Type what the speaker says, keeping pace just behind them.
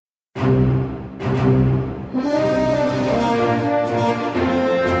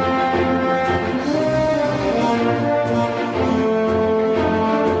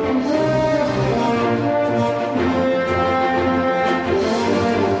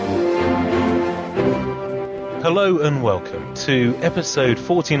Hello and welcome to episode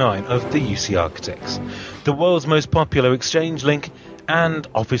 49 of the UC Architects, the world's most popular Exchange, Link and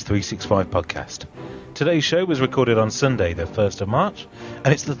Office 365 podcast. Today's show was recorded on Sunday, the 1st of March,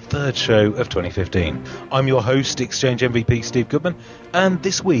 and it's the third show of 2015. I'm your host, Exchange MVP Steve Goodman, and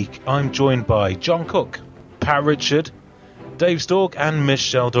this week I'm joined by John Cook, Pat Richard, Dave Stork and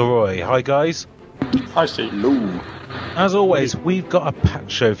Michelle Deroy. Hi guys. Hi Steve. Hello. As always, we've got a packed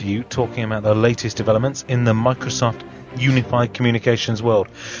show for you talking about the latest developments in the Microsoft Unified Communications world.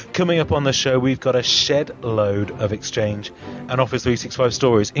 Coming up on the show, we've got a shed load of Exchange and Office 365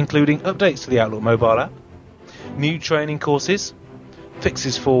 stories, including updates to the Outlook mobile app, new training courses,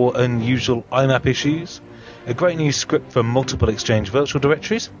 fixes for unusual IMAP issues, a great new script for multiple Exchange virtual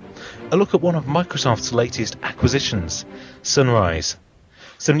directories, a look at one of Microsoft's latest acquisitions, Sunrise,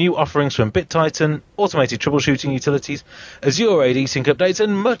 some new offerings from BitTitan, automated troubleshooting utilities, Azure AD sync updates,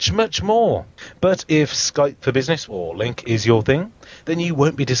 and much, much more. But if Skype for Business or Link is your thing, then you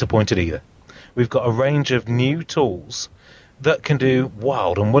won't be disappointed either. We've got a range of new tools that can do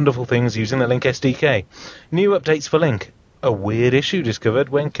wild and wonderful things using the Link SDK. New updates for Link, a weird issue discovered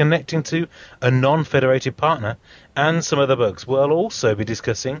when connecting to a non-federated partner, and some other bugs. We'll also be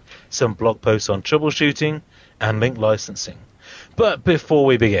discussing some blog posts on troubleshooting and Link licensing. But before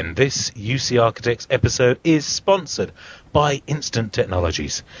we begin, this UC Architects episode is sponsored by Instant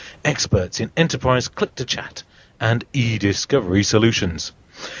Technologies, experts in enterprise click-to-chat and e-discovery solutions.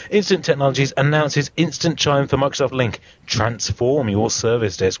 Instant Technologies announces Instant Chime for Microsoft Link. Transform your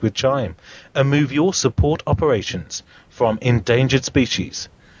service desk with Chime and move your support operations from endangered species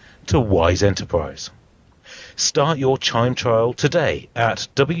to wise enterprise. Start your Chime trial today at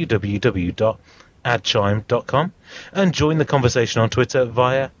www.addchime.com and join the conversation on Twitter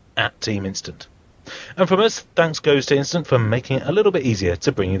via @TeamInstant. And from us, thanks goes to Instant for making it a little bit easier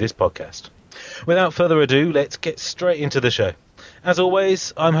to bring you this podcast. Without further ado, let's get straight into the show. As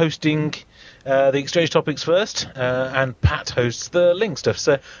always, I'm hosting the Exchange topics first, and Pat hosts the Link stuff.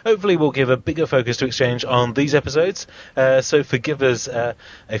 So hopefully we'll give a bigger focus to Exchange on these episodes. So forgive us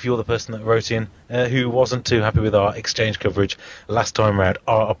if you're the person that wrote in who wasn't too happy with our Exchange coverage last time round.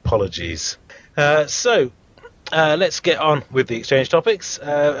 Our apologies. So let's get on with the Exchange topics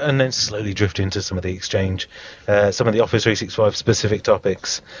and then slowly drift into some of the Exchange, some of the Office 365 specific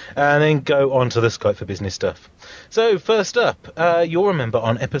topics, and then go on to the Skype for Business stuff. So first up, you'll remember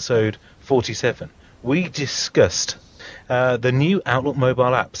on episode 47, we discussed the new Outlook mobile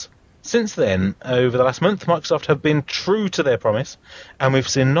apps. Since then, over the last month, Microsoft have been true to their promise, and we've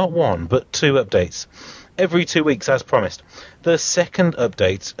seen not one, but two updates. Every 2 weeks, as promised. The second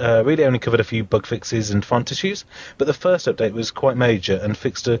update really only covered a few bug fixes and font issues, but the first update was quite major and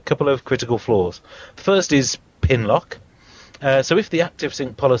fixed a couple of critical flaws. The first is pin lock. So if the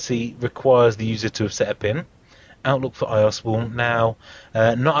ActiveSync policy requires the user to have set a pin, Outlook for iOS will now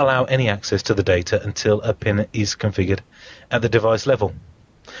not allow any access to the data until a pin is configured at the device level.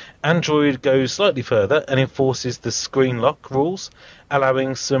 Android goes slightly further and enforces the screen lock rules,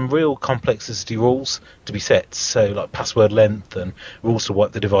 allowing some real complexity rules to be set, so like password length and rules to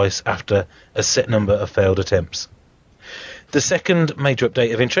wipe the device after a set number of failed attempts. The second major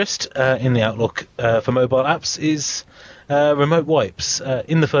update of interest in the Outlook for mobile apps is remote wipes.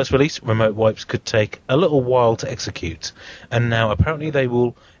 In the first release, remote wipes could take a little while to execute, and now apparently they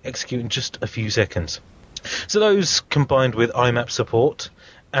will execute in just a few seconds. So those, combined with IMAP support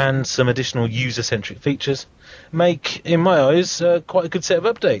and some additional user-centric features, make, in my eyes, quite a good set of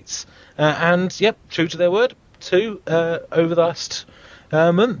updates. And, yep, true to their word, two over the last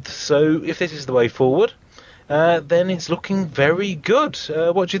month. So if this is the way forward, then it's looking very good.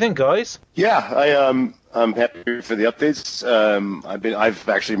 What do you think, guys? Yeah, I'm happy for the updates. I've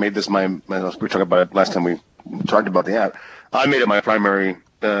actually made this we were talking about it last time we talked about the app. I made it my primary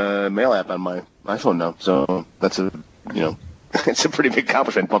mail app on my iPhone now. So that's it's a pretty big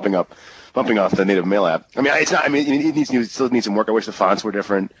accomplishment bumping off the native mail app. I mean, it's not. I mean, it still needs some work. I wish the fonts were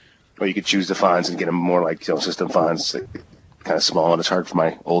different, or you could choose the fonts and get them more like system fonts, kind of small, and it's hard for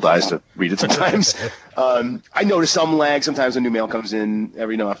my old eyes to read it sometimes. I notice some lag sometimes when new mail comes in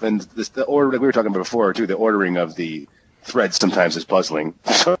every now and then. The order, like we were talking about before too, the ordering of the threads sometimes is puzzling.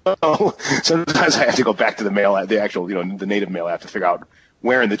 So sometimes I have to go back to the mail app, the actual, the native mail app to figure out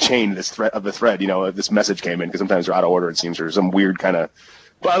where in the chain this thread, this message came in, because sometimes they're out of order, it seems, or some weird kind of.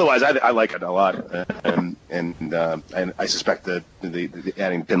 But otherwise, I like it a lot, and I suspect that the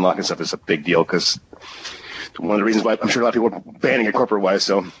adding pin lock and stuff is a big deal, because one of the reasons why I'm sure a lot of people are banning it corporate-wise.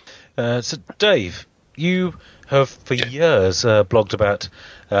 So Dave, you have for years blogged about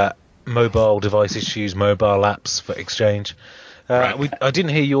mobile device issues, mobile apps for Exchange. Right. I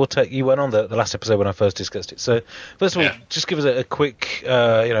didn't hear your take. You went on the last episode when I first discussed it. So first of all, just give us a quick,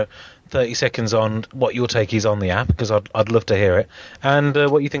 30 seconds on what your take is on the app, because I'd love to hear it, and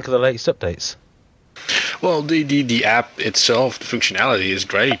what you think of the latest updates. Well, the app itself, the functionality is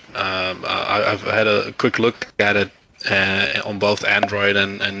great. I've had a quick look at it on both Android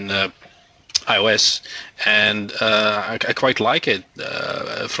and iOS, and I quite like it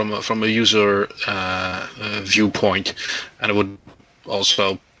from a user viewpoint. And I would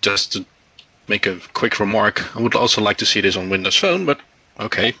also, just to make a quick remark, I would also like to see this on Windows Phone, but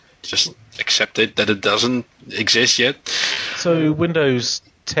okay, just accept it that it doesn't exist yet. So Windows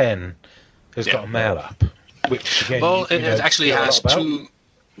 10 has got a mail app, which again, it actually has two.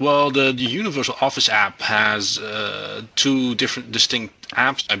 Well, the Universal Office app has two different distinct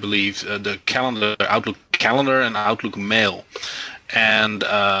apps, I believe. The calendar, Outlook Calendar, and Outlook Mail, and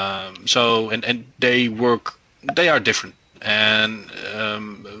and they work. They are different, and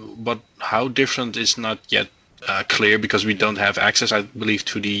but how different is not yet clear, because we don't have access, I believe,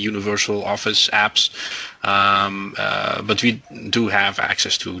 to the Universal Office apps. But we do have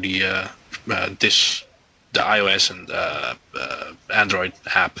access to the iOS and Android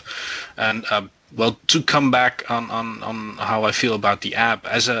app. And to come back on how I feel about the app,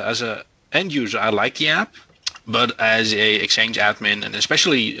 as a end user, I like the app, but as a Exchange admin, and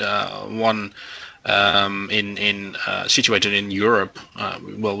especially one situated in Europe,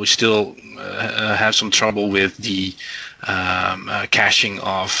 we still have some trouble with the caching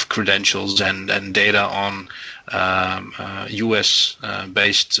of credentials and data on US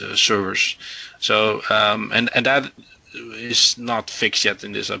based servers. So and that is not fixed yet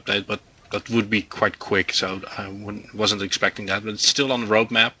in this update, but that would be quite quick. So I wasn't expecting that, but it's still on the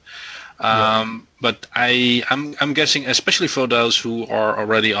roadmap. But I'm guessing, especially for those who are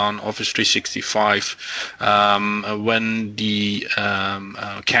already on Office 365, when the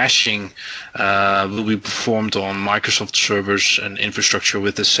caching will be performed on Microsoft servers and infrastructure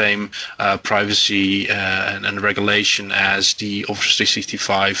with the same privacy and regulation as the Office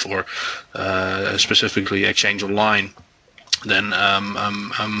 365 or specifically Exchange Online, then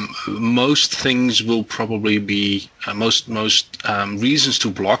most things will probably be most reasons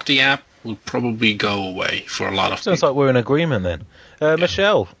to block the app will probably go away for a lot of people. Sounds like we're in agreement then.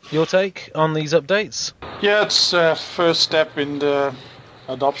 Michelle, your take on these updates? Yeah, it's a first step in the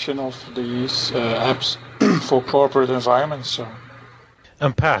adoption of these apps for corporate environments. So.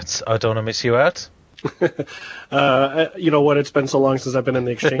 And Pat, I don't want to miss you out. You know what? It's been so long since I've been in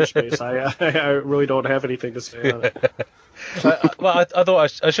the Exchange space. I really don't have anything to say on it. I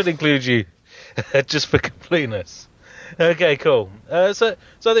thought I should include you just for completeness. Okay, cool. So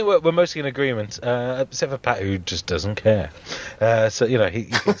I think we're mostly in agreement, except for Pat, who just doesn't care. So he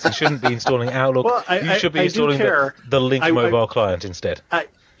thinks he shouldn't be installing Outlook. Well, you should be installing the Link mobile client instead. I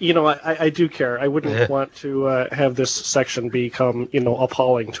do care. I wouldn't want to have this section become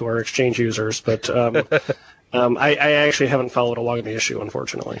appalling to our Exchange users, but I actually haven't followed along in the issue,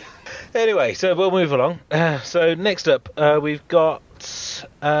 unfortunately. Anyway, so we'll move along. So next up, we've got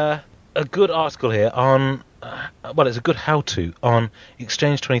a good article here on. It's a good how-to on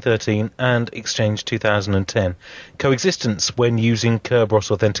Exchange 2013 and Exchange 2010 coexistence when using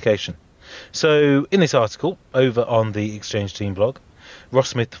Kerberos authentication. So in this article, over on the Exchange team blog, Ross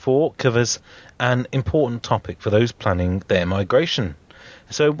Smith 4 covers an important topic for those planning their migration.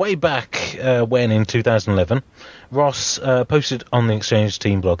 So way back when in 2011, Ross posted on the Exchange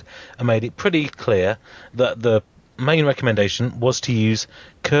team blog and made it pretty clear that the main recommendation was to use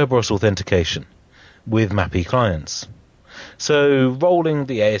Kerberos authentication with MAPI clients. So rolling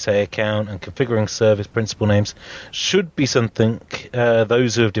the ASA account and configuring service principal names should be something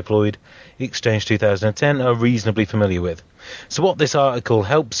those who have deployed Exchange 2010 are reasonably familiar with. So what this article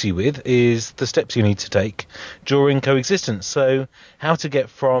helps you with is the steps you need to take during coexistence. So how to get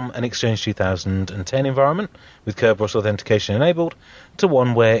from an Exchange 2010 environment with Kerberos authentication enabled to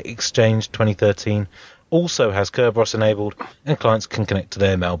one where Exchange 2013 also has Kerberos enabled and clients can connect to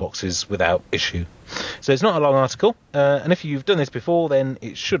their mailboxes without issue. So it's not a long article, and if you've done this before, then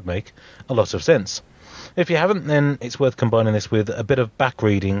it should make a lot of sense. If you haven't, then it's worth combining this with a bit of back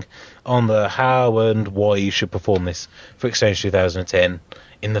reading on the how and why you should perform this for Exchange 2010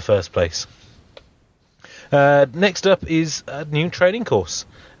 in the first place. Next up is a new training course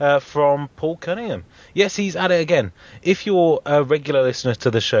from Paul Cunningham. Yes, he's at it again. If you're a regular listener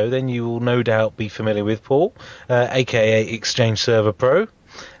to the show, then you will no doubt be familiar with Paul, aka Exchange Server Pro.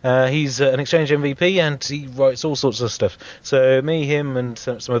 He's an Exchange MVP and he writes all sorts of stuff. So me, him, and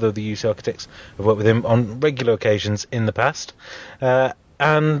some other of the UC architects have worked with him on regular occasions in the past.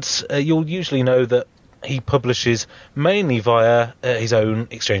 And you'll usually know that he publishes mainly via his own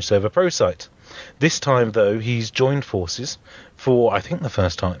Exchange Server Pro site. This time, though, he's joined forces for, I think, the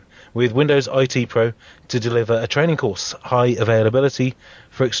first time with Windows IT Pro to deliver a training course, High Availability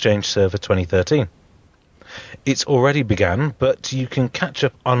for Exchange Server 2013. It's already began, but you can catch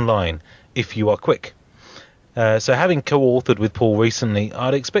up online if you are quick. So having co-authored with Paul recently,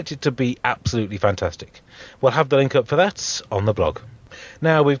 I'd expect it to be absolutely fantastic. We'll have the link up for that on the blog.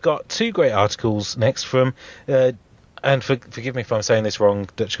 Now, we've got 2 great articles next from, and forgive me if I'm saying this wrong,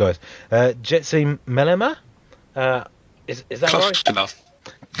 Dutch guys, Jetse Mellema? Is that Close right? enough.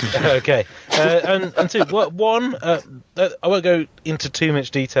 Okay. And 2, one, I won't go into too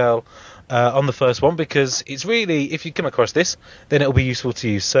much detail on the first one, because it's really, if you come across this, then it'll be useful to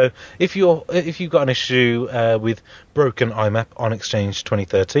you. So if you've got an issue with broken IMAP on Exchange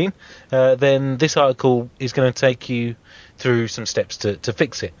 2013, then this article is going to take you through some steps to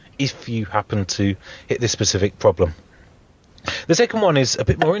fix it if you happen to hit this specific problem. The second one is a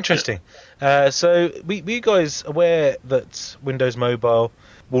bit more interesting. So were you guys aware that Windows Mobile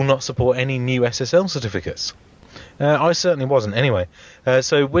will not support any new SSL certificates? I certainly wasn't anyway.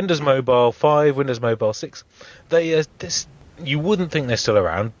 So Windows Mobile 5, Windows Mobile 6, you wouldn't think they're still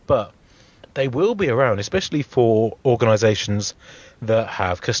around, but they will be around, especially for organisations that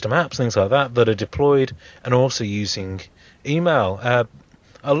have custom apps, things like that are deployed and also using email.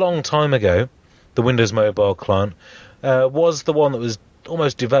 A long time ago, the Windows Mobile client was the one that was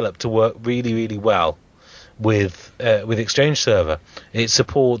almost developed to work really, really well with Exchange Server. It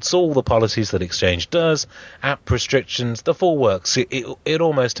supports all the policies that Exchange does, app restrictions, the full works. It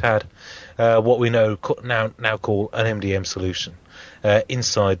almost had what we now call an MDM solution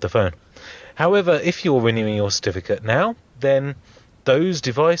inside the phone. However, if you're renewing your certificate now, then those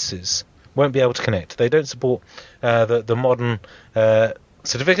devices won't be able to connect. They don't support the modern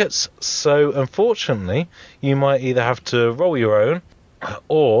certificates, so unfortunately you might either have to roll your own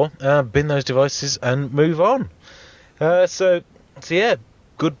or bin those devices and move on. So yeah,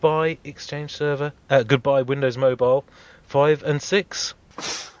 goodbye Exchange Server, goodbye Windows Mobile 5 and 6.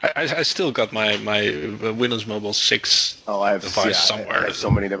 I still got my Windows Mobile 6 device somewhere. I have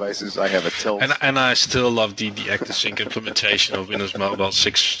so many devices. I have a Tilt. And I still love the ActiveSync implementation of Windows Mobile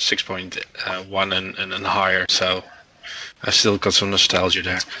 6.1 and higher. So I still got some nostalgia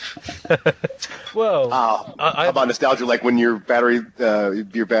there. Well, how about nostalgia? Like when your battery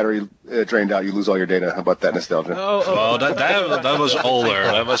drained out, you lose all your data. How about that nostalgia? Well, that was older.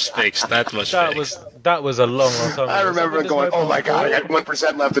 That was fixed. That was a long time ago. I remember going, "Oh my god, I got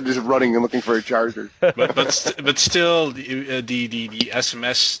 1% left," and just running and looking for a charger. but still, the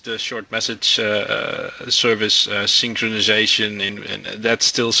SMS, the short message service synchronization, and that's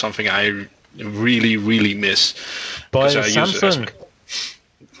still something I really, really miss. By Samsung.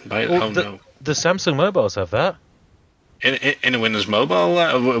 No. The Samsung mobiles have that. In a Windows Mobile,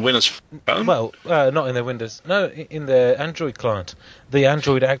 Windows Phone? Well, not in the Windows. No, in the Android client. The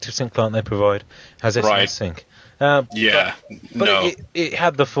Android ActiveSync client they provide has SMS sync. But it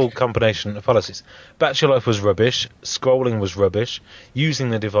had the full combination of policies. Battery life was rubbish. Scrolling was rubbish.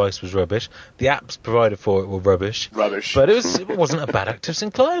 Using the device was rubbish. The apps provided for it were rubbish. But it wasn't a bad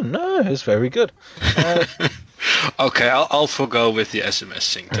ActiveSync client. No, it was very good. Okay, I'll forgo with the SMS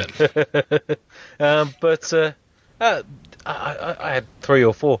sync then. I had 3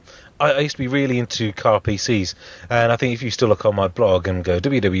 or 4. I used to be really into car PCs, and I think if you still look on my blog and go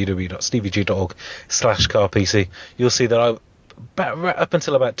www.stevieg.org/carpc, you'll see that up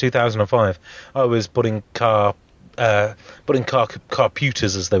until about 2005, I was putting car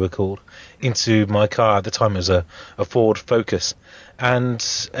computers, as they were called, into my car. At the time, it was a Ford Focus, and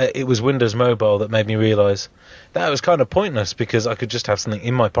it was Windows Mobile that made me realise that was kind of pointless, because I could just have something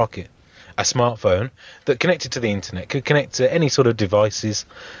in my pocket, a smartphone that connected to the internet, could connect to any sort of devices,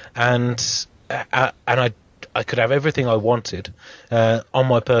 and I could have everything I wanted on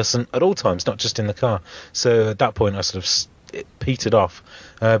my person at all times, not just in the car. So at that point, I sort of petered off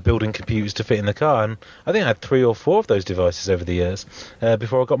building computers to fit in the car, and I think I had 3 or 4 of those devices over the years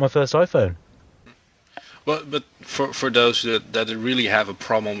before I got my first iPhone. Well, but for those that really have a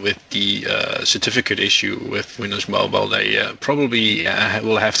problem with the certificate issue with Windows Mobile, they probably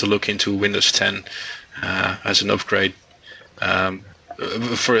will have to look into Windows 10 as an upgrade. The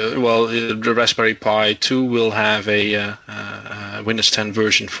Raspberry Pi 2 will have a Windows 10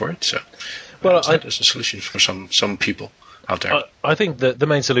 version for it, so that is a solution for some people out there. I think that the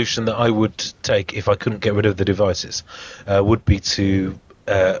main solution that I would take if I couldn't get rid of the devices would be to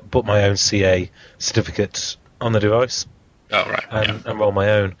put my own CA certificate on the device. Oh, right. And roll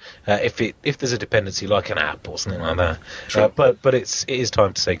my own. If there's a dependency like an app or something like that. Sure. But it is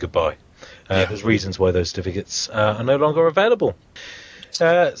time to say goodbye. There's reasons why those certificates are no longer available.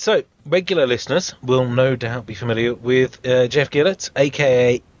 So, regular listeners will no doubt be familiar with Jeff Gillett,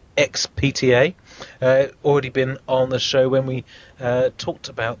 a.k.a. XPTA. Already been on the show when we talked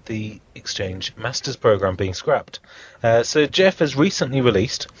about the Exchange Masters program being scrapped. So Jeff has recently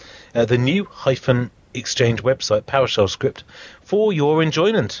released the new Exchange website PowerShell script for your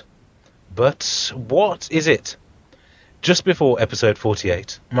enjoyment. But what is it? Just before episode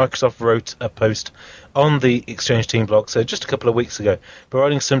 48, Microsoft wrote a post on the Exchange team blog, so just a couple of weeks ago,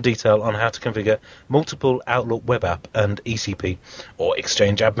 providing some detail on how to configure multiple Outlook web app and ECP, or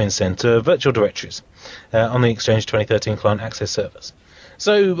Exchange Admin Center, virtual directories on the Exchange 2013 client access servers.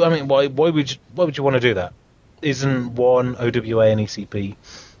 So, I mean, why would you want to do that? Isn't one OWA and ECP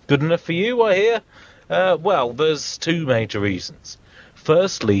good enough for you, I hear? Well, there's two major reasons.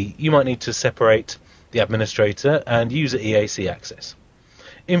 Firstly, you might need to separate the administrator and user EAC access,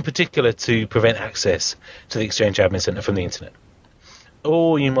 in particular to prevent access to the Exchange Admin Center from the internet.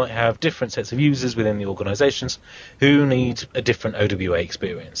 Or you might have different sets of users within the organizations who need a different OWA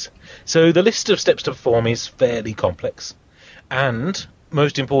experience. So the list of steps to perform is fairly complex, and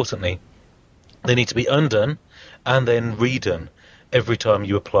most importantly, they need to be undone and then redone every time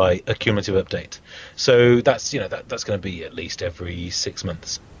you apply a cumulative update. So that's going to be at least every 6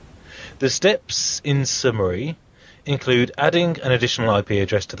 months. The steps, in summary, include adding an additional IP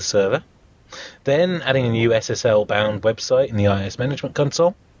address to the server, then adding a new SSL-bound website in the IIS Management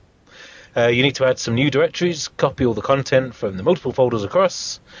Console. You need to add some new directories, copy all the content from the multiple folders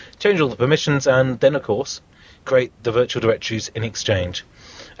across, change all the permissions, and then, of course, create the virtual directories in Exchange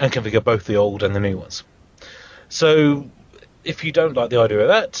and configure both the old and the new ones. So, if you don't like the idea of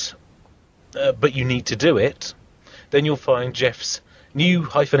that, but you need to do it, then you'll find Jeff's new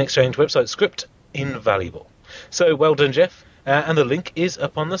Exchange website script invaluable. So well done, Jeff. And the link is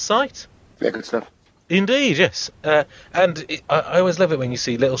up on the site. Yeah, good stuff. Indeed, yes. I always love it when you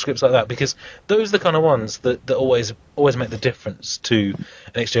see little scripts like that, because those are the kind of ones that always make the difference to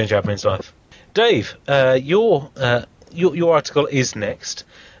an Exchange admin's life. Dave, your article is next.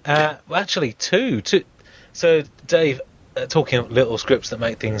 Well, actually, two. So, Dave, talking of little scripts that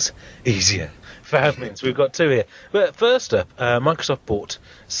make things easier for admins, we've got two here. But first up, Microsoft bought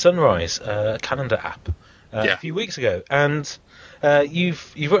Sunrise, a calendar app, a few weeks ago, and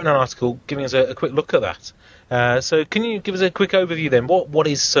you've written an article giving us a quick look at that. So can you give us a quick overview then? What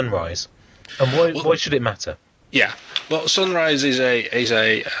is Sunrise, and why should it matter? Yeah, well, Sunrise is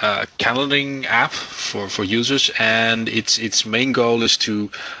a calendaring app for users, and its main goal is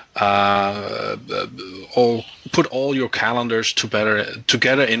to put all your calendars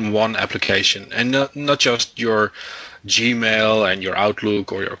together in one application, and not just your Gmail and your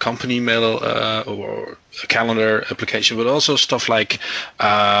Outlook or your company mail or calendar application, but also stuff like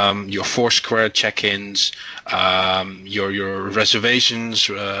your Foursquare check-ins, your reservations,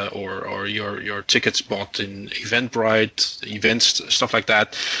 or your tickets bought in Eventbrite, events, stuff like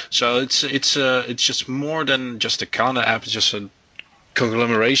that. So it's just more than just a calendar app. It's just a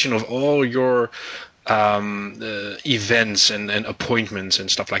conglomeration of all your events and appointments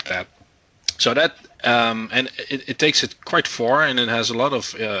and stuff like that. So that and it takes it quite far, and it has a lot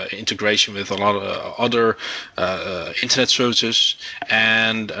of integration with a lot of other internet services.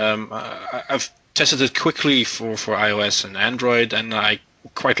 And I've tested it quickly for iOS and Android, and I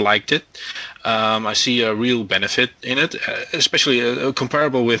quite liked it. I see a real benefit in it, especially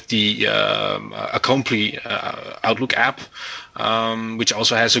comparable with the Acompli Outlook app, which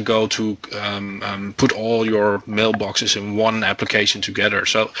also has a go to put all your mailboxes in one application together.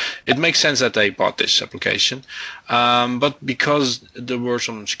 So it makes sense that they bought this application. But because there were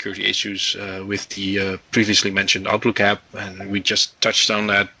some security issues with the previously mentioned Outlook app, and we just touched on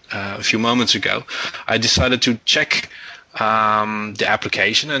that a few moments ago, I decided to check the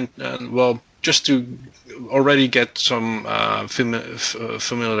application and well, just to already get some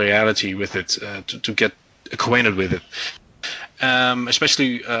familiarity with it, to get acquainted with it.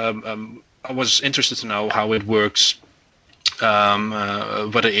 Especially, I was interested to know how it works,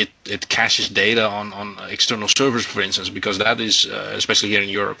 whether it caches data on external servers, for instance, because that is, especially here in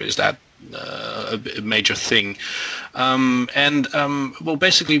Europe, is that a major thing. Well,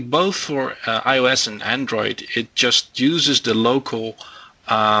 basically both for iOS and Android, it just uses the local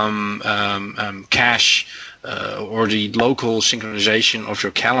cache or the local synchronization of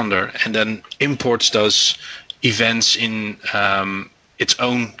your calendar, and then imports those events in its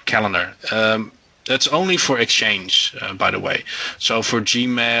own calendar. That's only for Exchange, by the way. So for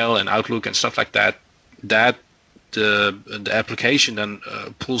Gmail and Outlook and stuff like that, the application then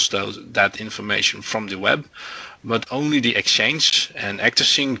pulls that information from the web, but only the Exchange and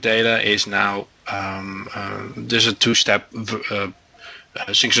ActiveSync data is now there's a two-step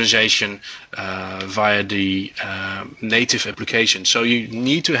synchronization via the native application. So you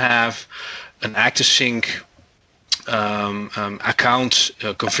need to have an ActiveSync account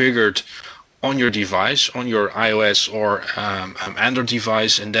configured on your device, on your iOS or Android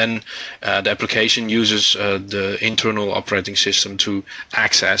device, and then the application uses the internal operating system to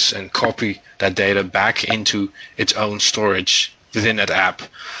access and copy that data back into its own storage within that app.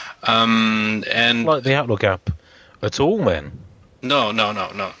 And like the Outlook app at all, then? No.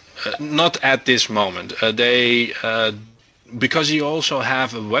 Not at this moment. Because you also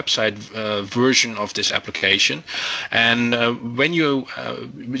have a website version of this application, and when you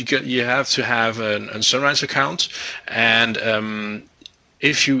have to have a Sunrise account, and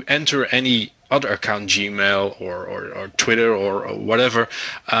if you enter any other account, Gmail or Twitter or whatever,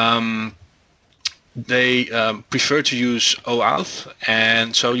 they prefer to use OAuth,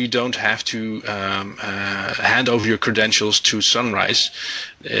 and so you don't have to hand over your credentials to Sunrise.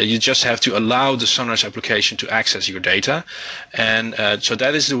 You just have to allow the Sunrise application to access your data, and so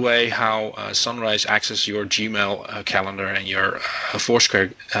that is the way how Sunrise accesses your Gmail calendar and your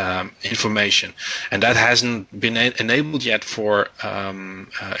Foursquare information, and that hasn't been enabled yet for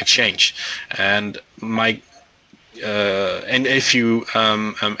Exchange. And and if you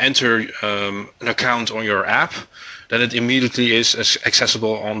enter an account on your app, then it immediately is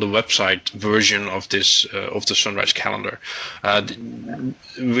accessible on the website version of this of the Sunrise calendar,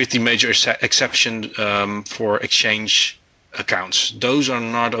 with the major exception for Exchange accounts. Those are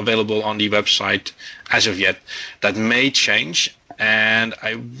not available on the website as of yet. That may change, and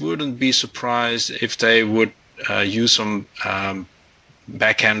I wouldn't be surprised if they would use some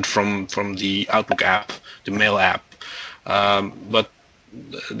backend from the Outlook app, the Mail app. But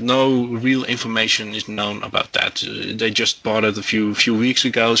no real information is known about that. They just bought it a few weeks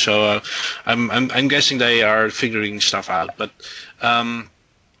ago, so I'm guessing they are figuring stuff out. But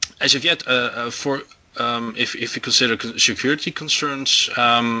as of yet, if you consider security concerns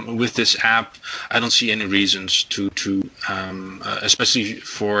with this app, I don't see any reasons to especially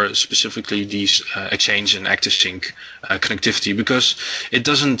for specifically these Exchange and ActiveSync connectivity, because it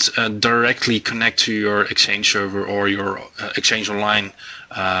doesn't directly connect to your Exchange server or your Exchange Online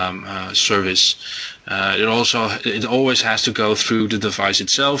service. It always has to go through the device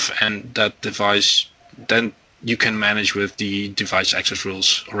itself, and that device then you can manage with the device access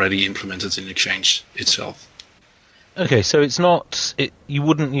rules already implemented in Exchange itself. Okay, so it's not. You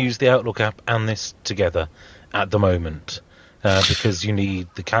wouldn't use the Outlook app and this together at the moment because you need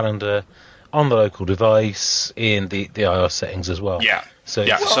the calendar on the local device in the iOS settings as well. Yeah. So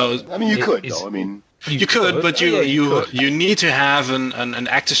I mean, you could though. I mean. You could, but you need to have an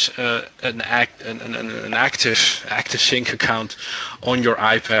active ActiveSync account on your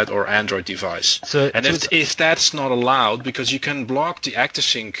iPad or Android device. If that's not allowed, because you can block the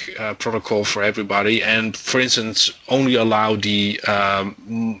ActiveSync protocol for everybody, and for instance only allow the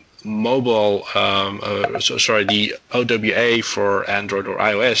mobile, the OWA for Android or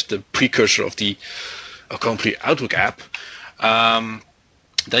iOS, the precursor of the complete Outlook app,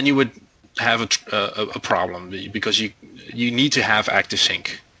 then you would have a problem, because you need to have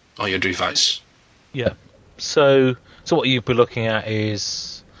ActiveSync on your device. Yeah. So what you'd be looking at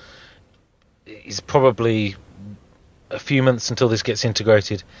is probably a few months until this gets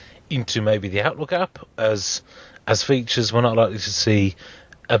integrated into maybe the Outlook app as features. We're not likely to see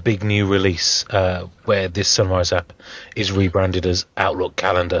a big new release where this Sunrise app is rebranded as Outlook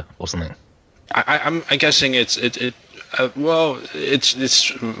Calendar or something. I'm guessing it's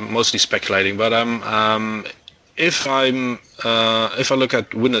mostly speculating, but if I look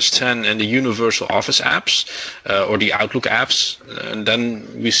at Windows 10 and the Universal Office apps or the Outlook apps, and then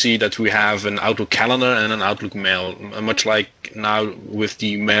we see that we have an Outlook Calendar and an Outlook Mail, much like now with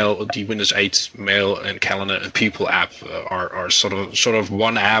the Windows 8 Mail and Calendar and People app are sort of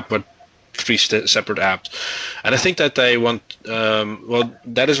one app, but three separate apps. And I think that they want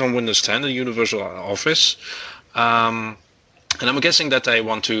that is on Windows 10, the Universal Office. And I'm guessing that they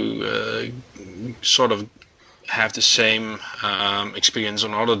want to sort of have the same experience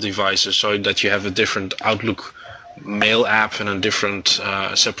on other devices, so that you have a different Outlook Mail app and a different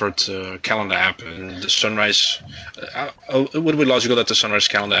separate calendar app. And the Sunrise, it would be logical that the Sunrise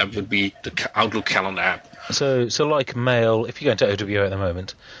calendar app would be the Outlook calendar app. So like Mail, if you go into OWA at the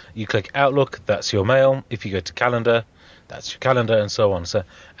moment, you click Outlook, that's your Mail. If you go to Calendar, that's your Calendar, and so on. So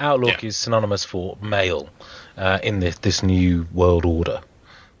Outlook is synonymous for Mail in this new world order.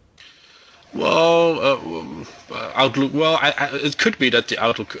 Well, Outlook. Well, it could be that the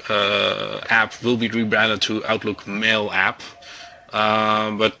Outlook app will be rebranded to Outlook Mail app,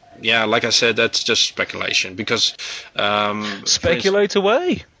 but yeah, like I said, that's just speculation because Speculate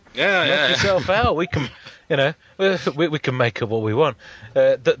away. Yeah, Knock yourself out. We can, we can make up what we want.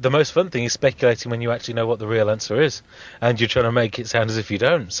 The most fun thing is speculating when you actually know what the real answer is, and you're trying to make it sound as if you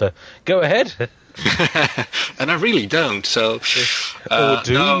don't. So go ahead. And I really don't. So, or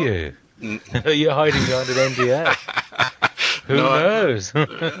do you? Are you hiding behind an NDA? Who knows?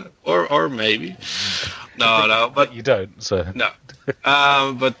 or maybe. No, but you don't. So no.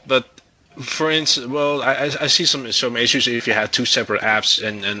 But. For instance, well, I see some issues if you have two separate apps,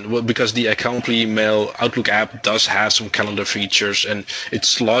 and well, because the Accountly Mail Outlook app does have some calendar features, and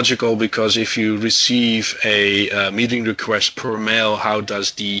it's logical because if you receive a meeting request per mail, how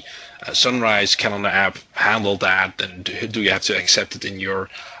does the Sunrise calendar app handle that? And do you have to accept it in your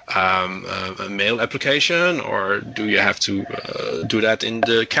mail application, or do you have to do that in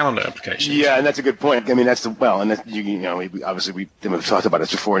the calendar application? Yeah, and that's a good point. I mean, that's we've talked about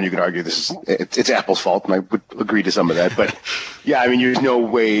this before, and you could argue it's Apple's fault, and I would agree to some of that. But yeah, I mean, there's no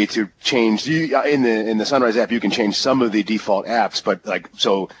way to change in the Sunrise app. You can change some of the default apps, but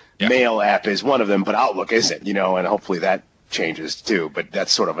Mail app is one of them, but Outlook isn't. And hopefully that changes too. But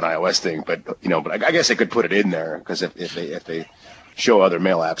that's sort of an iOS thing. But but I guess they could put it in there because if they show other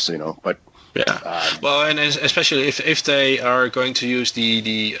mail apps, but yeah. Well, and especially if they are going to use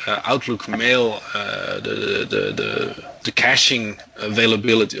the Outlook Mail, the caching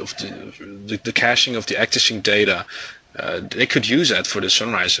availability of the caching of the existing data, they could use that for the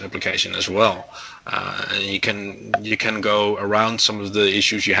Sunrise application as well. And you can go around some of the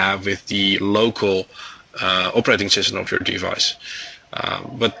issues you have with the local operating system of your device,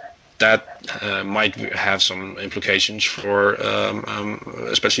 but that might have some implications for,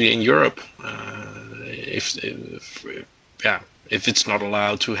 especially in Europe, if it's not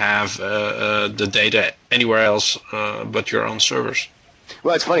allowed to have the data anywhere else but your own servers.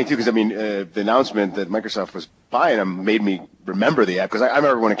 Well, it's funny too because the announcement that Microsoft was buying them made me remember the app because I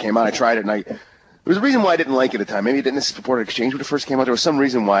remember when it came out, I tried it and there was a reason why I didn't like it at the time. Maybe it didn't support Exchange when it first came out. There was some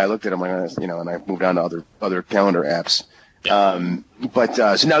reason why I looked at it, and I moved on to other calendar apps. Yeah.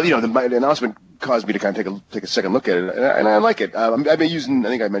 So now the announcement caused me to kind of take a second look at it, and I like it. I've been using, I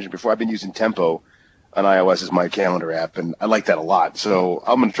think I mentioned before, I've been using Tempo on iOS as my calendar app, and I like that a lot. So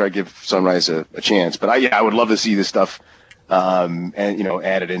I'm going to try to give Sunrise a chance. But I would love to see this stuff, and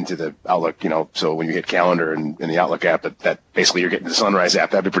added into the Outlook. So when you hit calendar in the Outlook app, that basically you're getting the Sunrise app.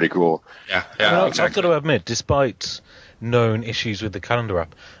 That'd be pretty cool. Yeah, exactly. I've got to admit, despite known issues with the calendar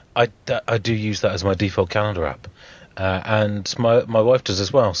app, I do use that as my default calendar app. And my wife does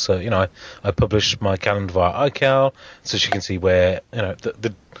as well. So I publish my calendar via iCal, so she can see where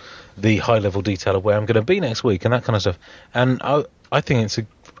the high level detail of where I'm going to be next week and that kind of stuff. And I think it's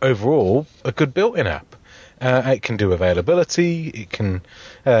overall a good built-in app. It can do availability.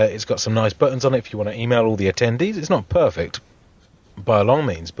 It's got some nice buttons on it if you want to email all the attendees. It's not perfect by a long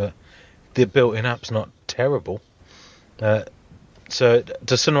means, but the built-in app's not terrible. So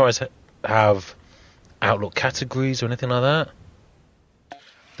does Sunrise have Outlook categories or anything like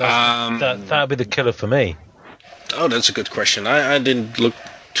that? That'd be the killer for me. Oh, that's a good question. I didn't look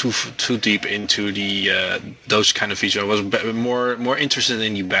too deep into the those kind of features. I was more interested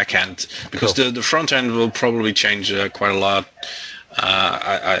in the back end because cool. the front end will probably change quite a lot.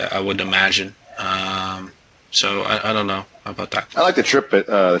 I would imagine. So I don't know about that. I like the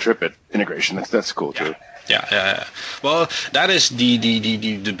TripIt integration. That's cool too. Yeah. Well, that is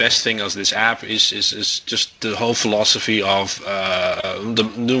the best thing of this app is just the whole philosophy of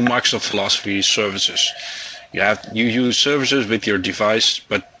the new Microsoft philosophy services. You use services with your device,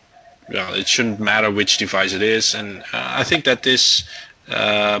 but it shouldn't matter which device it is. And I think that this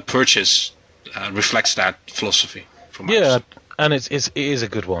purchase reflects that philosophy from Microsoft. Yeah, and it is a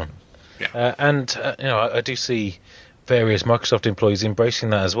good one. Yeah. I do see various Microsoft employees embracing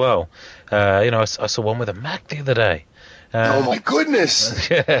that as well. I saw one with a Mac the other day. Oh my goodness!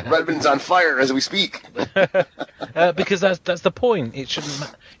 Yeah. Redmond's on fire as we speak. Because that's the point. It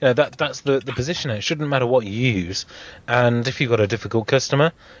shouldn't. That's the position. It shouldn't matter what you use. And if you've got a difficult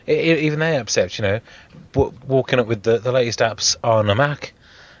customer, even they accept. Walking up with the latest apps on a Mac,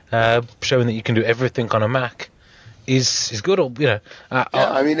 showing that you can do everything on a Mac. Is good, I'll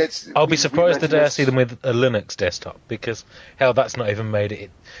be surprised the day I see them with a Linux desktop because that's not even made it.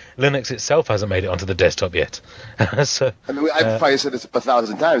 Linux itself hasn't made it onto the desktop yet. So I've probably said this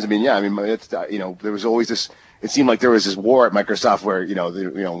 1,000 times. It's there was always this. It seemed like there was this war at Microsoft where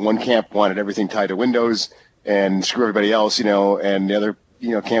one camp wanted everything tied to Windows and screw everybody else, and the other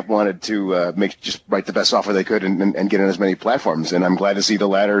Camp wanted to just write the best software they could and get on as many platforms. And I'm glad to see the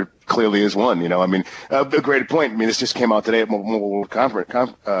latter clearly is one. A great point. This just came out today at Mobile World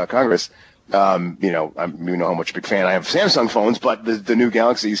Congress. I know how much a big fan I have of Samsung phones, but the new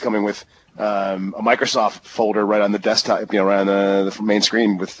Galaxy is coming with a Microsoft folder right on the desktop, right on the main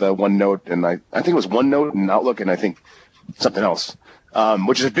screen with OneNote, and I think it was OneNote and Outlook, and I think something else,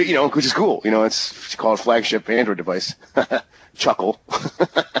 which is a big, which is cool. It's called a flagship Android device. Chuckle,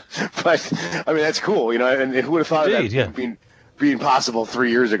 but that's cool. And who would have thought of that being possible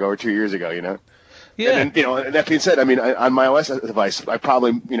 3 years ago or 2 years ago? Yeah. And then, and that being said, on my OS device, I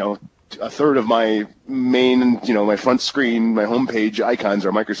probably a third of my main, my front screen, my homepage icons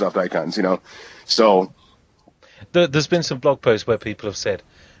are Microsoft icons, So there's been some blog posts where people have said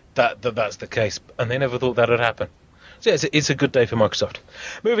that's the case, and they never thought that would happen. So yeah, it's a good day for Microsoft.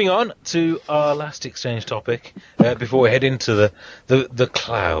 Moving on to our last Exchange topic before we head into the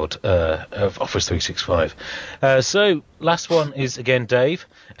cloud of Office 365. So last one is again Dave,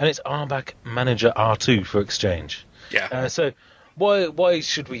 and it's RBAC Manager R2 for Exchange. Yeah. So why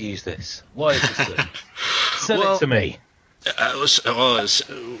should we use this? Why is this good? Sell it to me. Sell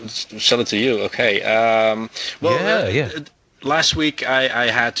it to you. Okay. Last week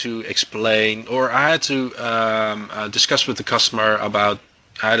I had to explain, or I had to discuss with the customer about.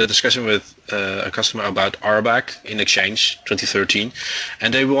 I had a discussion with a customer about RBAC in Exchange 2013,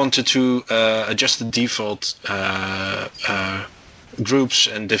 and they wanted to adjust the default groups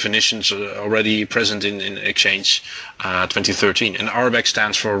and definitions already present in Exchange 2013. And RBAC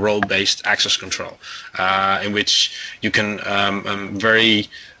stands for Role-Based Access Control, in which you can very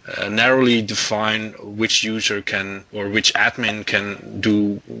narrowly define which user can, or which admin can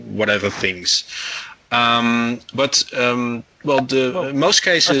do whatever things. Most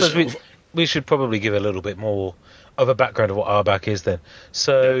cases... We should probably give a little bit more of a background of what RBAC is then.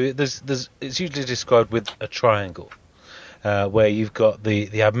 So it's usually described with a triangle, where you've got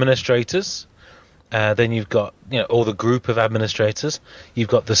the administrators, then you've got all the group of administrators, you've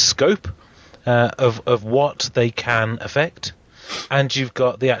got the scope of what they can affect, and you've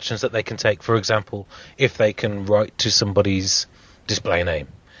got the actions that they can take. For example, if they can write to somebody's display name,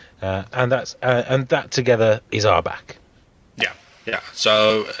 and that together is RBAC. Yeah.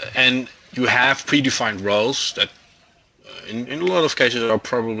 So, and you have predefined roles that, in a lot of cases, are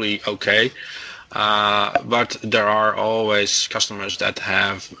probably okay. But there are always customers that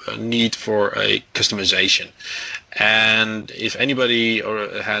have a need for a customization. And if anybody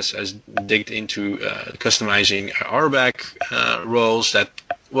has digged into customizing RBAC roles, that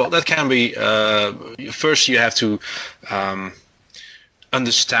can be, first you have to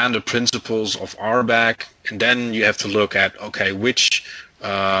understand the principles of RBAC, and then you have to look at, which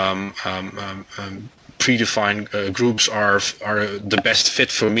predefined groups are the best fit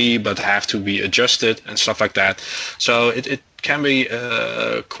for me, but have to be adjusted and stuff like that. So it can be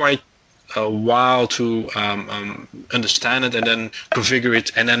quite a while to understand it and then configure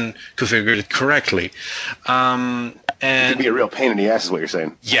it correctly. And it can be a real pain in the ass, is what you're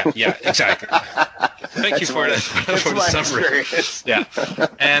saying. Yeah, exactly. Thank you for that for the summary. Yeah,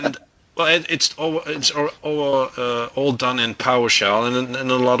 and it's all done in PowerShell,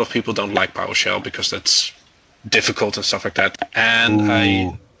 and a lot of people don't like PowerShell because that's difficult and stuff like that. And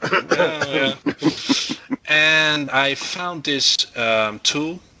I found this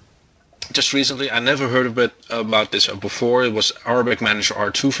tool just recently. I never heard about this before. It was RBAC Manager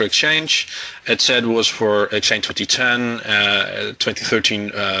R2 for Exchange. It said it was for Exchange 2010,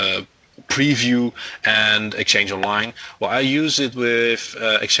 2013 preview and Exchange Online. Well, I used it with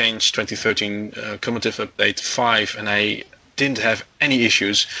Exchange 2013 cumulative update 5, and I didn't have any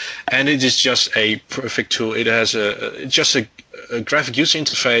issues. And it is just a perfect tool. It has just a graphic user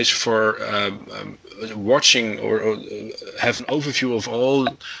interface for watching or have an overview of all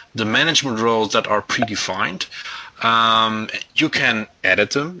the management roles that are predefined. You can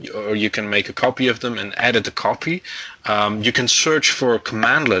edit them, or you can make a copy of them and edit the copy. You can search for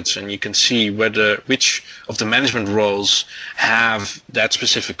commandlets, and you can see which of the management roles have that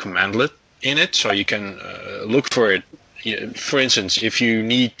specific commandlet in it. So you can look for it. For instance, if you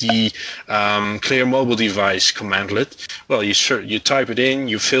need the clear mobile device commandlet, well, you type it in,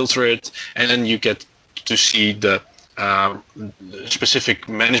 you filter it, and then you get to see the specific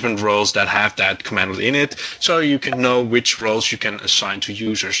management roles that have that commandlet in it, so you can know which roles you can assign to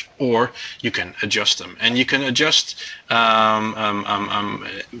users, or you can adjust them. And you can adjust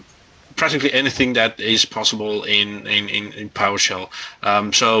practically anything that is possible in PowerShell.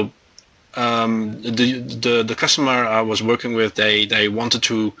 The customer I was working with, they wanted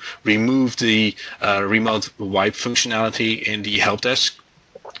to remove the remote wipe functionality in the help desk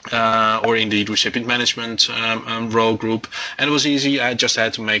or indeed recipient management role group. And it was easy. I just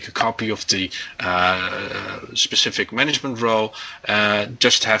had to make a copy of the specific management role,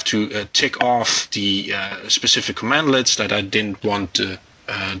 just have to tick off the specific commandlets that I didn't want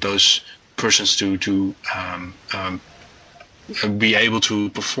those persons to be able to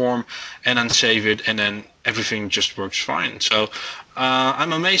perform, and then save it, and then everything just works fine. So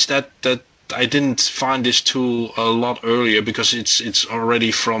I'm amazed that I didn't find this tool a lot earlier, because it's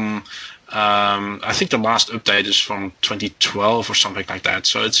already from I think the last update is from 2012 or something like that.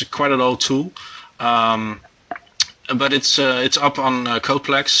 So it's quite an old tool, but it's up on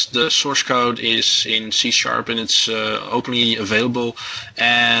Codeplex. The source code is in C# and it's openly available.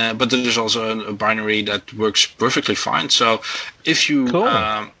 But there's also a binary that works perfectly fine. So if you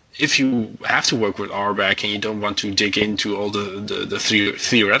if you have to work with RBAC and you don't want to dig into all the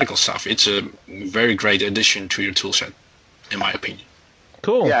theoretical stuff, it's a very great addition to your toolset, in my opinion.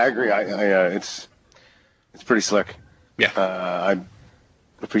 Cool. Yeah, I agree. It's pretty slick. Yeah. I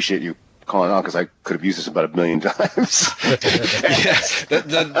appreciate you calling out, because I could have used this about 1 million times. Yes,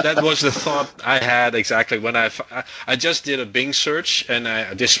 that was the thought I had exactly when I just did a Bing search, and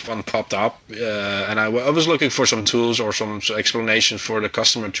this one popped up, and I was looking for some tools or some explanation for the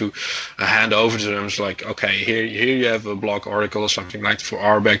customer to hand over to them. It's like, okay, here you have a blog article or something like that for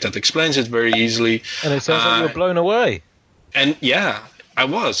RBAC that explains it very easily. And it sounds like you were blown away. And yeah, I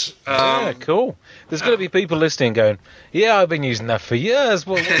was. Yeah, cool. There's going to be people listening going, yeah, I've been using that for years.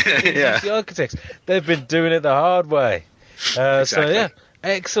 Well, Yeah. The architects, they've been doing it the hard way. Exactly. So, yeah,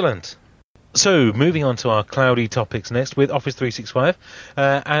 excellent. So, moving on to our cloudy topics next with Office 365.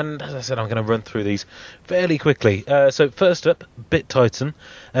 And as I said, I'm going to run through these fairly quickly. So, first up, BitTitan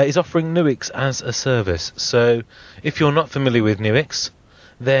is offering Nuix as a service. So, if you're not familiar with Nuix,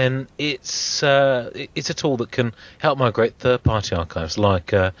 then it's a tool that can help migrate third-party archives like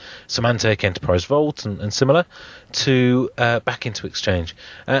Symantec, Enterprise Vault, and similar to back into Exchange.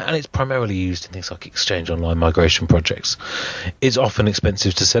 And it's primarily used in things like Exchange Online migration projects. It's often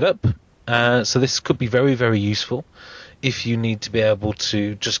expensive to set up, so this could be very, very useful if you need to be able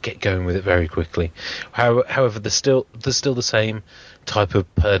to just get going with it very quickly. However, there's still the same type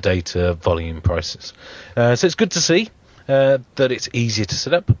of per data volume prices. So it's good to see that it's easier to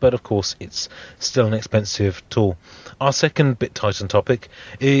set up, but of course it's still an expensive tool. Our second BitTitan topic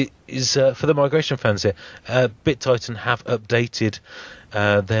is for the migration fans here. BitTitan have updated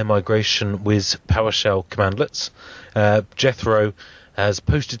their migration with PowerShell commandlets. Jethro has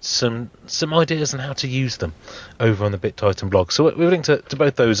posted some ideas on how to use them over on the BitTitan blog. So we've linked to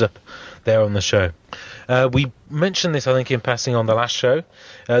both those up there on the show. We mentioned this, I think, in passing on the last show.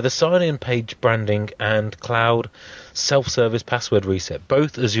 The sign-in page branding and cloud self-service password reset,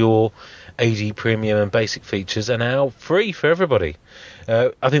 both Azure AD Premium and Basic features, are now free for everybody.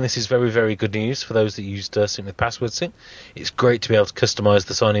 I think this is very, very good news for those that used Sync with Password Sync. It's great to be able to customize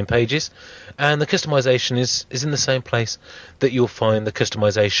the sign-in pages, and the customization is in the same place that you'll find the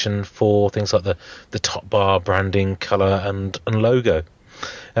customization for things like the top bar, branding, color, and logo.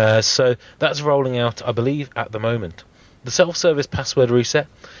 So that's rolling out, I believe, at the moment. The self-service password reset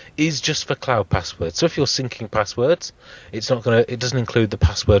is just for cloud passwords. So if you're syncing passwords, it doesn't include the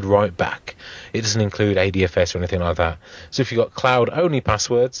password right back. It doesn't include ADFS or anything like that. So if you've got cloud-only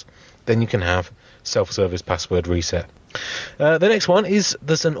passwords, then you can have self-service password reset. The next one is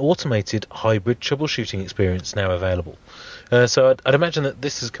there's an automated hybrid troubleshooting experience now available. So I'd imagine that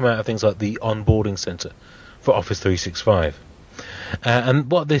this has come out of things like the onboarding center for Office 365. And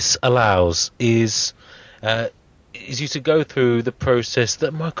what this allows is you to go through the process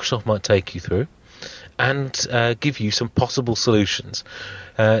that Microsoft might take you through and give you some possible solutions.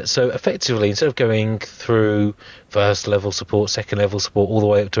 So effectively, instead of going through first level support, second level support, all the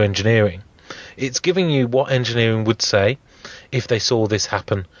way up to engineering, it's giving you what engineering would say if they saw this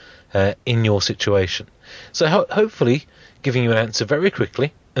happen in your situation. So hopefully giving you an answer very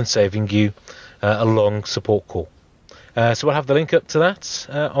quickly and saving you a long support call. So we'll have the link up to that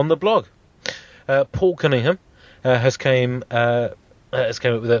on the blog. Paul Cunningham has came up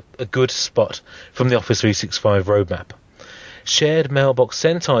with a good spot from the Office 365 roadmap. Shared mailbox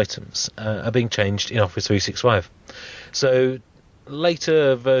sent items are being changed in Office 365. So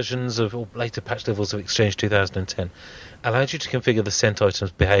later versions or later patch levels of Exchange 2010 allowed you to configure the sent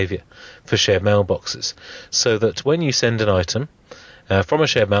items behavior for shared mailboxes, so that when you send an item from a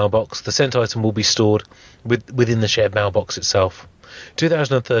shared mailbox, the sent item will be stored within the shared mailbox itself.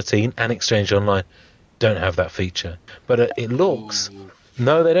 2013 and Exchange Online don't have that feature, but it looks...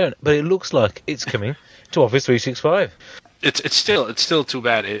 No, they don't. But it looks like it's coming to Office 365. It's still too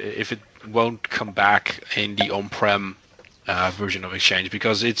bad if it won't come back in the on-prem version of Exchange,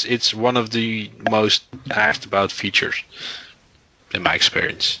 because it's one of the most asked about features in my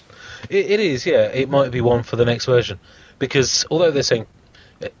experience. It is, yeah. It might be one for the next version, because although they're saying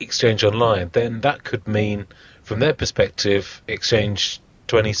Exchange Online, then that could mean, from their perspective, Exchange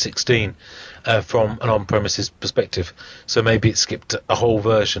 2016 from an on-premises perspective. So maybe it skipped a whole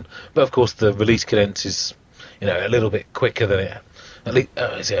version. But of course, the release cadence is, a little bit quicker than it. At least,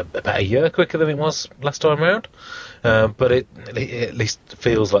 is it about a year quicker than it was last time round? But it at least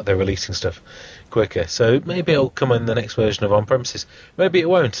feels like they're releasing stuff quicker. So maybe it'll come in the next version of on-premises. Maybe it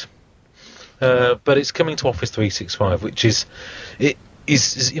won't. But it's coming to Office 365, which is a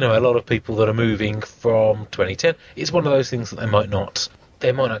lot of people that are moving from 2010. It's one of those things that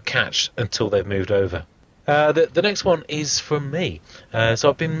they might not catch until they've moved over. The next one is from me. So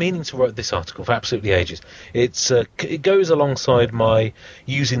I've been meaning to write this article for absolutely ages. It goes alongside my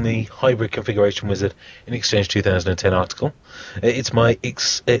using the hybrid configuration wizard in Exchange 2010 article. It's my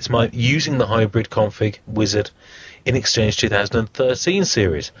using the hybrid config wizard in Exchange 2013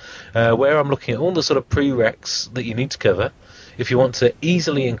 series, where I'm looking at all the sort of prereqs that you need to cover if you want to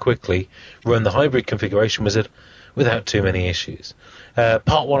easily and quickly run the hybrid configuration wizard without too many issues.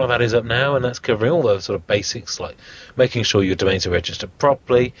 Part 1 of that is up now, and that's covering all those sort of basics, like making sure your domains are registered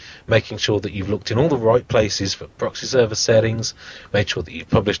properly, making sure that you've looked in all the right places for proxy server settings, made sure that you've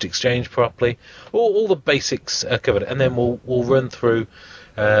published Exchange properly. All the basics are covered, and then we'll run through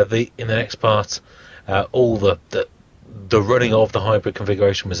in the next part all the running of the hybrid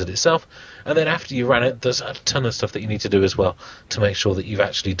configuration wizard itself, and then after you ran it, there's a ton of stuff that you need to do as well to make sure that you've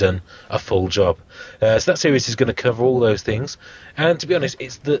actually done a full job. So that series is going to cover all those things, and to be honest,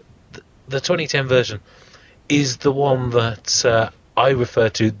 it's the 2010 version is the one that I refer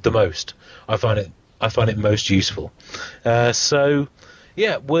to the most. I find it most useful. So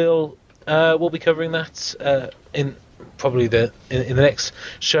yeah, we'll be covering that in probably in the next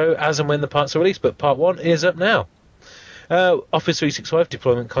show as and when the parts are released. But part 1 is up now. Office 365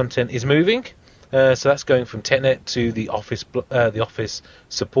 deployment content is moving, so that's going from TechNet to the Office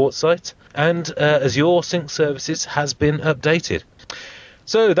support site, and Azure Sync Services has been updated.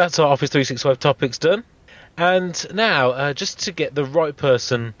 So that's our Office 365 topics done, and now just to get the right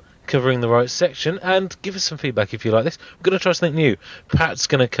person covering the right section, and give us some feedback if you like this, we're going to try something new. Pat's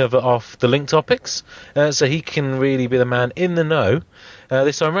going to cover off the link topics, so he can really be the man in the know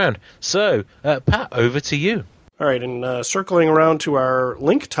this time around. So Pat, over to you. All right, and circling around to our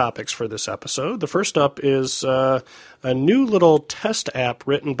link topics for this episode, the first up is a new little test app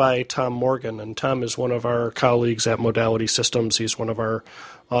written by Tom Morgan, and Tom is one of our colleagues at Modality Systems. He's one of our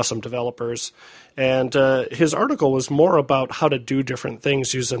awesome developers, and his article was more about how to do different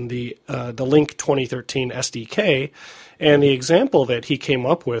things using the Link 2013 SDK, and the example that he came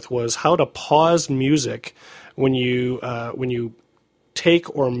up with was how to pause music when you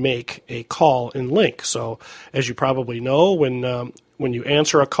take or make a call in Link. So, as you probably know, when you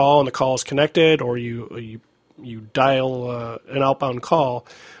answer a call and the call is connected, or you dial an outbound call,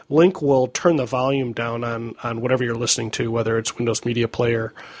 Link will turn the volume down on whatever you're listening to, whether it's Windows Media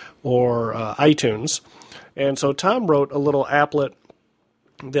Player or iTunes. And so Tom wrote a little applet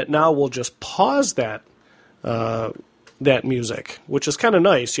that now will just pause that music, which is kind of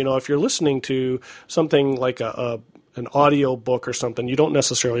nice. If you're listening to something like an audio book or something, you don't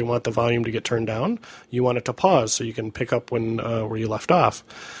necessarily want the volume to get turned down. You want it to pause so you can pick up where you left off.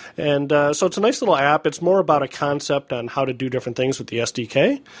 And so it's a nice little app. It's more about a concept on how to do different things with the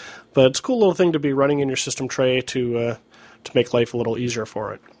SDK, but it's a cool little thing to be running in your system tray to make life a little easier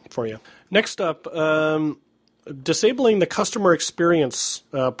for you. Next up, disabling the customer experience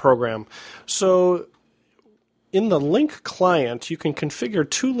program. So in the Link client, you can configure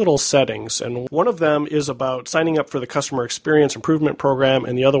two little settings, and one of them is about signing up for the Customer Experience Improvement Program,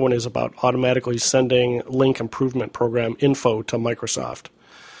 and the other one is about automatically sending Link Improvement Program info to Microsoft.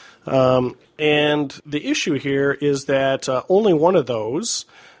 And the issue here is that only one of those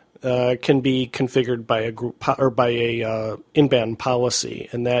can be configured by a group or by a in-band policy,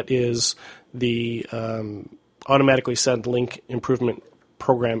 and that is the automatically send Link Improvement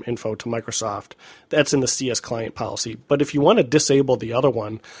Program info to Microsoft. That's in the CS client policy. But if you want to disable the other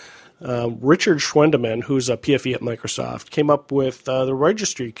one, Richard Schwendeman, who's a PFE at Microsoft, came up with the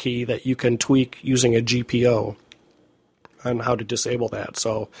registry key that you can tweak using a GPO on how to disable that.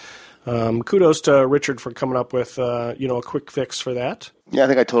 So kudos to Richard for coming up with a quick fix for that. Yeah, I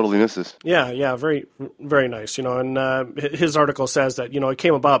think I totally missed this. Yeah, very, very nice. And his article says that it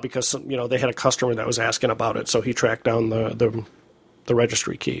came about because they had a customer that was asking about it, so he tracked down the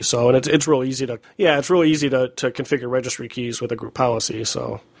registry key. So, and it's real easy to configure registry keys with a group policy.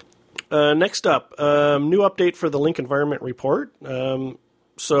 So, Next up, new update for the Link Environment Report.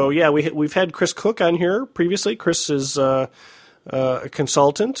 We've had Chris Cook on here previously. Chris is a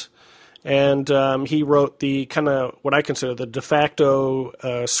consultant, and he wrote the kind of what I consider the de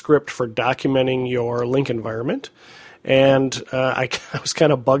facto script for documenting your Link environment. And I was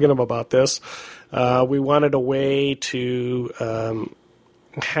kind of bugging him about this. We wanted a way to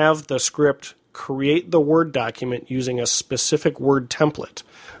have the script create the Word document using a specific Word template.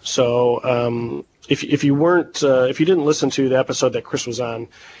 So if you didn't listen to the episode that Chris was on,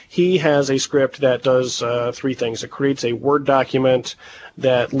 he has a script that does three things. It creates a Word document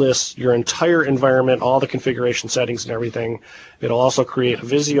that lists your entire environment, all the configuration settings and everything. It'll also create a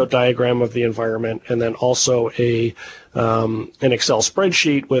Visio diagram of the environment, and then also an Excel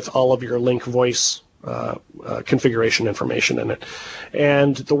spreadsheet with all of your Link voice configuration information in it.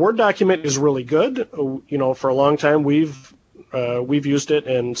 And the Word document is really good. For a long time we've used it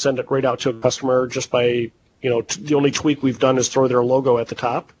and send it right out to a customer just by, the only tweak we've done is throw their logo at the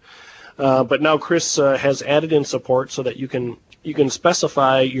top. But now Chris has added in support so that you can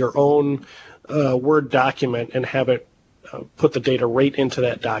specify your own Word document and have it put the data right into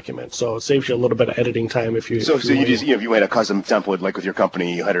that document. So it saves you a little bit of editing time if you. So if you had a custom template like with your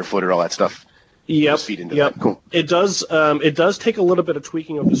company, header, footer, all that stuff. Yep. Feed into that. Cool. It does. It does take a little bit of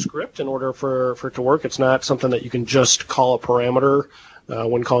tweaking of the script in order for it to work. It's not something that you can just call a parameter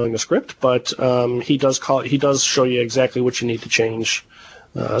when calling the script, but he does show you exactly what you need to change.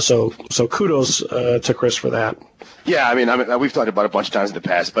 So kudos to Chris for that. Yeah, I mean, we've talked about it a bunch of times in the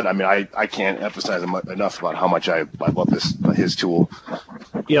past, but I mean, I can't emphasize enough about how much I love his tool.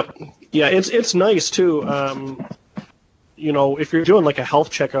 Yep. Yeah, it's nice too. If you're doing like a health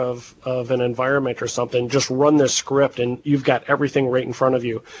check of an environment or something, just run this script and you've got everything right in front of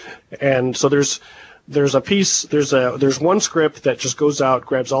you. And so there's one script that just goes out,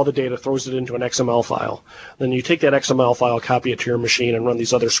 grabs all the data, throws it into an XML file. Then you take that XML file, copy it to your machine, and run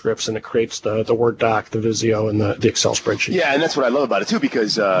these other scripts, and it creates the Word doc, the Visio, and the Excel spreadsheet. Yeah, and that's what I love about it too,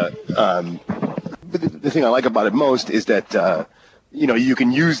 because the thing I like about it most is that you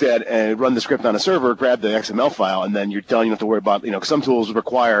can use that and run the script on a server, grab the XML file, and then you're done. You don't have to worry about, some tools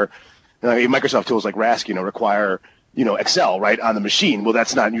require, Microsoft tools like Rask, require, Excel, right, on the machine. Well,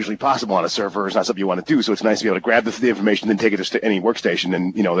 that's not usually possible on a server. It's not something you want to do. So it's nice to be able to grab the information, then take it to any workstation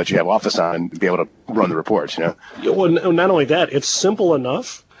and, that you have Office on and be able to run the reports, Well, not only that, it's simple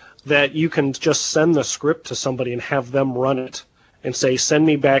enough that you can just send the script to somebody and have them run it and say, send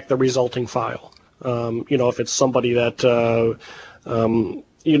me back the resulting file. If it's somebody that,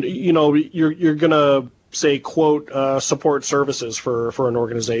 you're going to say, quote, support services for an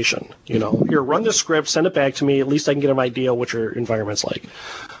organization. Here, run this script, send it back to me. At least I can get an idea what your environment's like.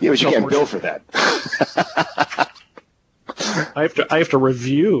 Yeah, but you can't bill for that. I have to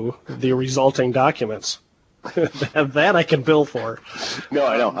review the resulting documents. That I can bill for. No,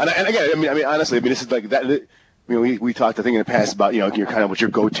 I know. And again, honestly, this is like that. We talked, I think, in the past about, your kind of what your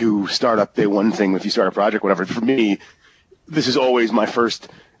go-to startup day one thing if you start a project, whatever. For me, this is always my first.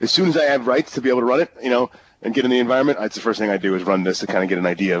 As soon as I have rights to be able to run it, and get in the environment, it's the first thing I do is run this to kind of get an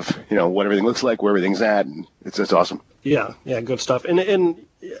idea of, what everything looks like, where everything's at, and it's awesome. Yeah, good stuff. And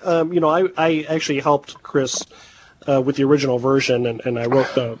I actually helped Chris with the original version, and I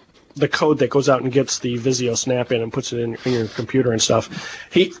wrote the code that goes out and gets the Visio snap-in and puts it in your computer and stuff.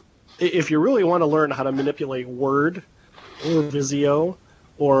 If you really want to learn how to manipulate Word or Visio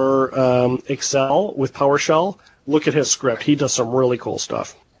or Excel with PowerShell, look at his script. He does some really cool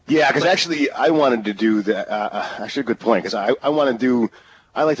stuff. Yeah, because actually I wanted to do that. Actually, a good point, because I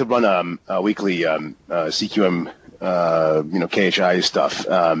like to run a weekly CQM, KHI stuff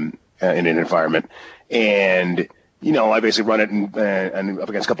in an environment. And, I basically run it and up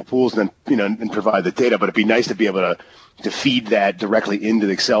against a couple pools and then, and provide the data. But it'd be nice to be able to feed that directly into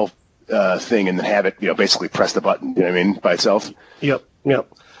the Excel thing and then have it, basically press the button, by itself. Yep. Well,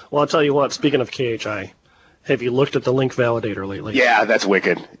 I'll tell you what, speaking of KHI, have you looked at the link validator lately? Yeah, that's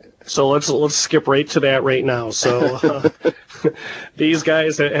wicked. So let's skip right to that right now. So these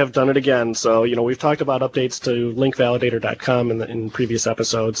guys have done it again. So we've talked about updates to linkvalidator.com in previous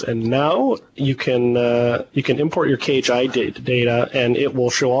episodes, and now you can import your KHI data, and it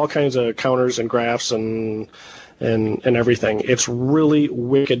will show all kinds of counters and graphs and everything. It's really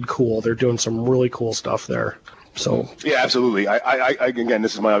wicked cool. They're doing some really cool stuff there. So yeah, absolutely. I again,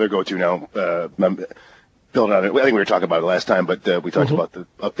 this is my other go-to now. Build on it. I think we were talking about it last time, but we talked about the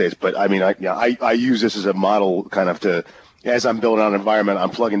updates. But I mean, I use this as a model, kind of to, as I'm building on an environment, I'm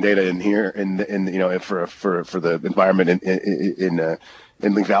plugging data in here, for the environment in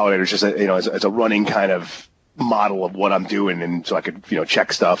Link Validator, just as a running kind of model of what I'm doing, and so I could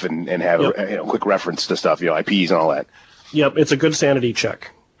check stuff and have quick reference to stuff, IPs and all that. Yep, it's a good sanity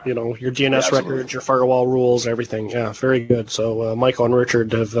check. Your DNS records, your firewall rules, everything. Yeah, very good. So Michael and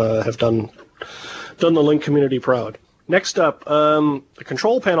Richard have done the Link community proud. Next up, the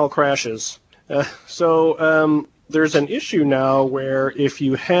control panel crashes. So there's an issue now where if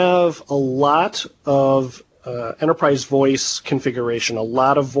you have a lot of enterprise voice configuration, a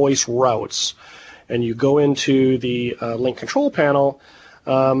lot of voice routes, and you go into the Link control panel,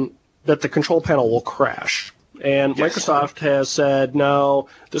 that the control panel will crash. And yes. Microsoft has said now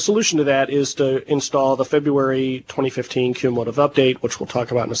the solution to that is to install the February 2015 cumulative update, which we'll talk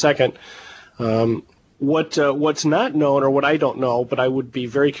about in a second. What's not known, or what I don't know, but I would be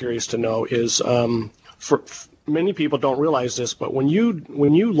very curious to know, is for many people don't realize this, but when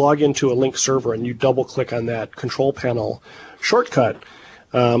you log into a Link server and you double click on that control panel shortcut,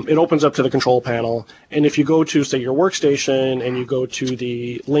 it opens up to the control panel, and if you go to, say, your workstation and you go to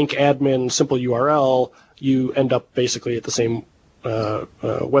the Link admin simple URL, you end up basically at the same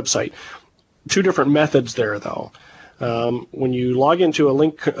website. Two different methods there, though. When you log into a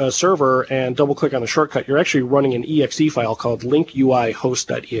Link server and double-click on the shortcut, you're actually running an exe file called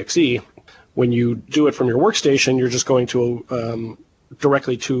linkuihost.exe. When you do it from your workstation, you're just going to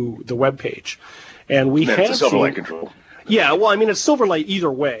directly to the web page. And we have a Silverlight control. Yeah, well, I mean, it's Silverlight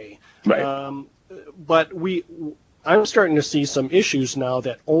either way. Right. But I'm starting to see some issues now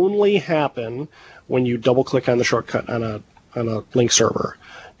that only happen when you double-click on the shortcut on a Link server.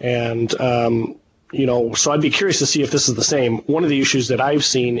 And, so I'd be curious to see if this is the same. One of the issues that I've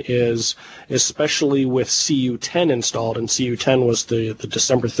seen is, especially with CU10 installed, and CU10 was the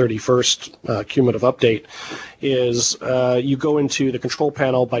December 31st cumulative update, is you go into the control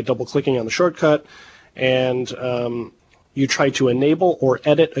panel by double-clicking on the shortcut, and you try to enable or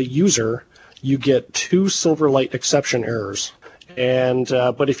edit a user, you get 2 Silverlight exception errors. And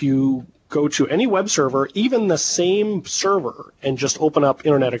but if you go to any web server, even the same server, and just open up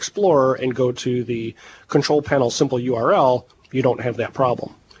Internet Explorer and go to the control panel simple URL, you don't have that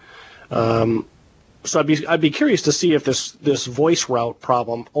problem. So I'd be curious to see if this voice route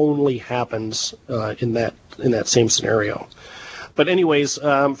problem only happens in that same scenario. But anyways,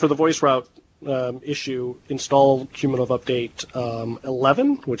 for the voice route issue, install cumulative update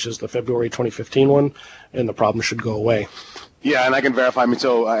 11, which is the February 2015 one, and the problem should go away. Yeah, and I can verify. I mean,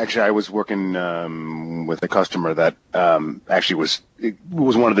 so actually, I was working with a customer that actually was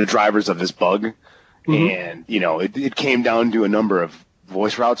one of the drivers of this bug, and it came down to a number of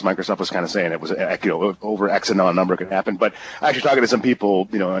voice routes. Microsoft was kind of saying it was over X and a number could happen, but actually talking to some people,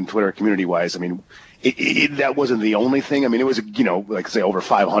 on Twitter community wise, I mean, that wasn't the only thing. I mean, it was like say over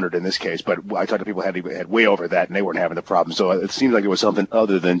 500 in this case, but I talked to people who had way over that, and they weren't having the problem. So it seems like it was something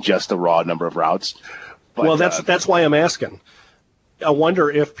other than just the raw number of routes. But, well, that's why I'm asking. I wonder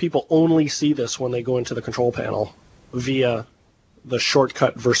if people only see this when they go into the control panel via the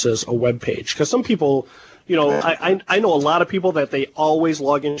shortcut versus a web page. Because some people, I know a lot of people that they always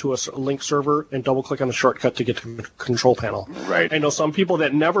log into a Link server and double-click on the shortcut to get to the control panel. Right. I know some people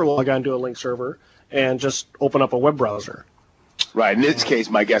that never log onto a Link server and just open up a web browser. Right. In this case,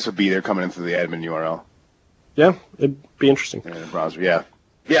 my guess would be they're coming in through the admin URL. Yeah, it'd be interesting. In the browser, yeah.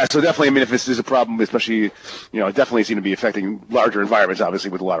 Yeah, so definitely, I mean, if this is a problem, especially, it definitely seems to be affecting larger environments, obviously,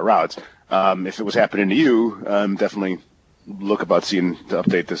 with a lot of routes. If it was happening to you, definitely look about seeing to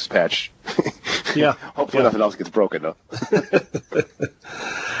update this patch. Yeah. Hopefully nothing else gets broken, though.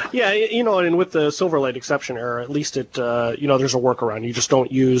 Yeah, and with the Silverlight exception error, at least it, there's a workaround. You just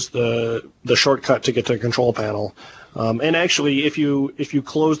don't use the shortcut to get to the control panel. And actually, if you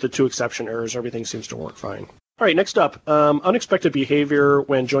close the 2 exception errors, everything seems to work fine. All right, next up, unexpected behavior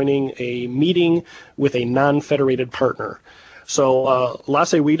when joining a meeting with a non-federated partner. So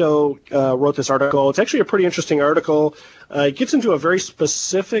Lasse Guido wrote this article. It's actually a pretty interesting article. It gets into a very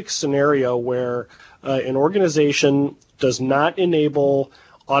specific scenario where an organization does not enable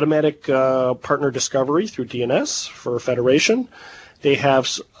automatic partner discovery through DNS for federation. They have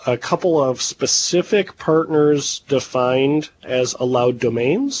a couple of specific partners defined as allowed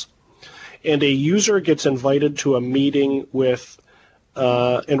domains. And a user gets invited to a meeting with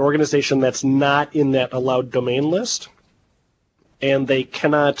an organization that's not in that allowed domain list, and they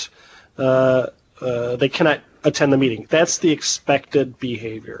cannot attend the meeting. That's the expected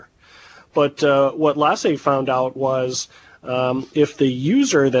behavior. But what Lasse found out was if the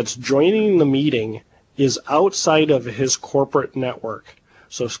user that's joining the meeting is outside of his corporate network,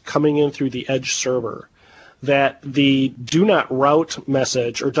 so coming in through the Edge server, that the do not route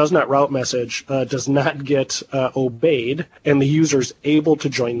message or does not route message does not get obeyed, and the user is able to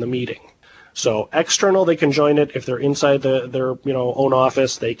join the meeting. So external, they can join it. If they're inside their own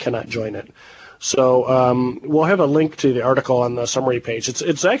office, they cannot join it. So we'll have a link to the article on the summary page.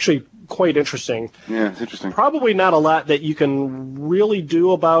 It's actually quite interesting. Yeah, it's interesting. Probably not a lot that you can really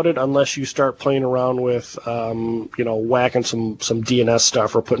do about it unless you start playing around with, whacking some DNS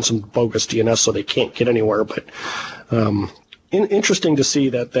stuff or putting some bogus DNS so they can't get anywhere. But interesting to see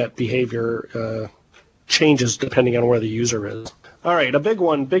that behavior changes depending on where the user is. All right, a big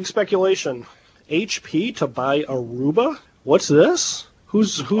one, big speculation. HP to buy Aruba? What's this?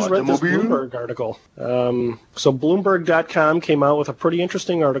 Who's read this Bloomberg article? So Bloomberg.com came out with a pretty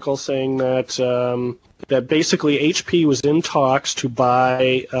interesting article saying that basically HP was in talks to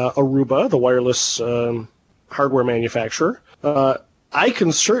buy Aruba, the wireless hardware manufacturer. I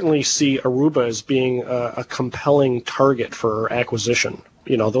can certainly see Aruba as being a compelling target for acquisition.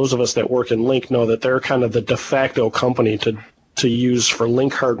 Those of us that work in Link know that they're kind of the de facto company to use for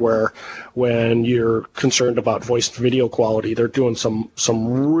Link hardware when you're concerned about voice and video quality. They're doing some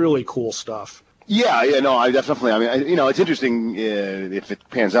really cool stuff. Yeah, no, I definitely. It's interesting if it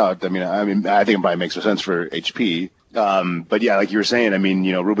pans out. I think it probably makes some sense for HP. But yeah, like you were saying,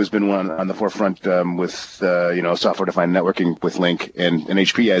 Aruba's been one on the forefront with software-defined networking with Link, and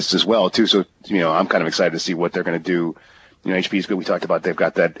HP has as well too. So I'm kind of excited to see what they're going to do. HP's good. We talked about they've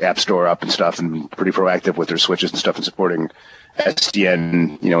got that app store up and stuff, and pretty proactive with their switches and stuff, and supporting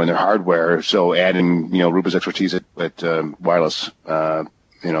SDN, in their hardware. So adding, Aruba's expertise at wireless,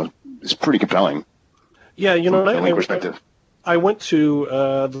 is pretty compelling. Yeah, from a Link perspective. I went to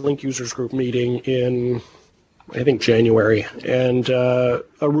the Link Users Group meeting in, I think, January, and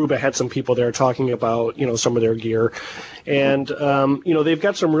Aruba had some people there talking about, some of their gear. And, they've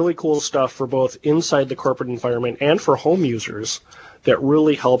got some really cool stuff for both inside the corporate environment and for home users that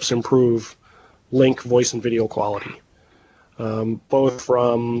really helps improve Link voice and video quality. Both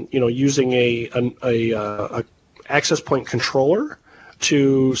from, using a access point controller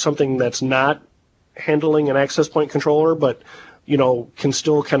to something that's not handling an access point controller, but, can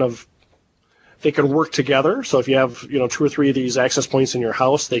still they can work together. So if you have, 2 or 3 of these access points in your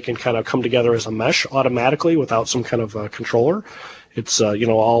house, they can kind of come together as a mesh automatically without some kind of controller. It's,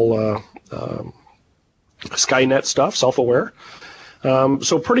 all Skynet stuff, self-aware.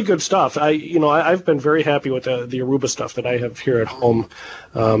 So pretty good stuff. I've been very happy with the Aruba stuff that I have here at home.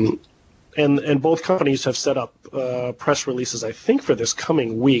 And both companies have set up press releases, I think, for this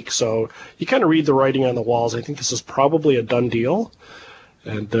coming week. So you kind of read the writing on the walls. I think this is probably a done deal.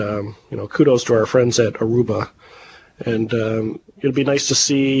 And, kudos to our friends at Aruba. And it'll be nice to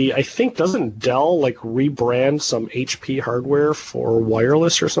see, I think, doesn't Dell, rebrand some HP hardware for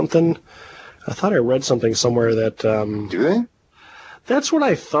wireless or something? I thought I read something somewhere that... Do they? That's what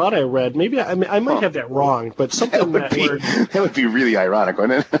I thought I read. Maybe I might have that wrong, but something that would be really ironic,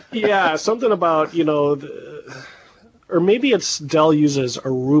 wouldn't it? Yeah, something about, or maybe it's Dell uses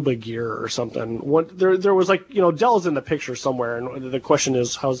Aruba gear or something. There was Dell's in the picture somewhere, and the question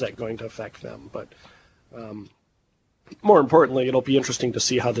is, how's that going to affect them? But more importantly, it'll be interesting to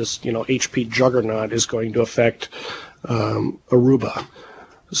see how this, HP juggernaut is going to affect Aruba.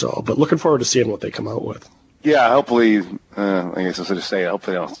 So, but looking forward to seeing what they come out with. Yeah, hopefully, I guess I should just say,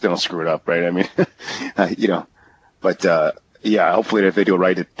 hopefully they don't screw it up, right? Yeah, hopefully if they do it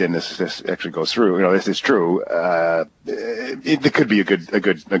right, then this actually goes through. This is true. It could be a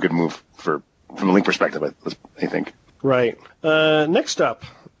good move from a Link perspective, I think. Right. Next up,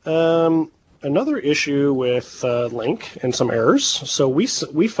 another issue with Link and some errors. So we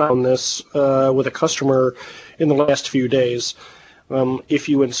found this with a customer in the last few days. If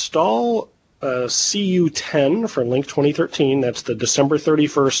you install CU10 for Link 2013, that's the December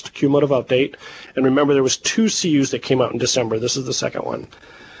 31st cumulative update. And remember, there was 2 CUs that came out in December. This is the second one.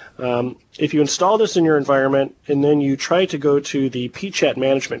 If you install this in your environment and then you try to go to the PChat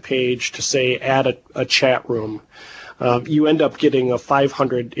management page to, say, add a chat room, you end up getting a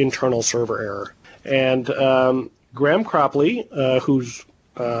 500 internal server error. And Graham Cropley, who's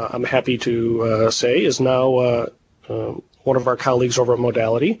I'm happy to say is now one of our colleagues over at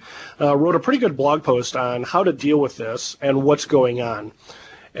Modality, wrote a pretty good blog post on how to deal with this and what's going on.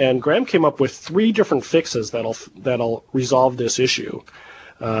 And Graham came up with 3 different fixes that'll resolve this issue.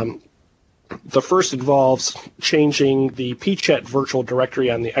 The first involves changing the PChat virtual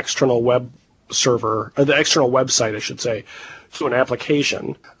directory on the external web server, or the external website, I should say, to an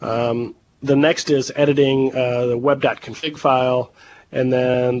application. The next is editing the web.config file. And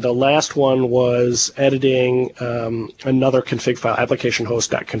then the last one was editing another config file,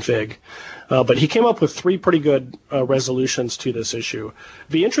 applicationhost.config. But he came up with 3 pretty good resolutions to this issue.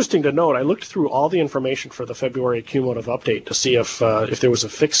 It'd be interesting to note, I looked through all the information for the February cumulative update to see if there was a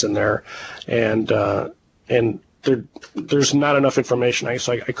fix in there, and there's not enough information,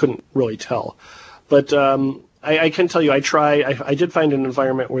 so I couldn't really tell. But I can tell you, I did find an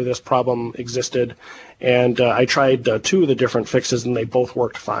environment where this problem existed, and I tried 2 of the different fixes, and they both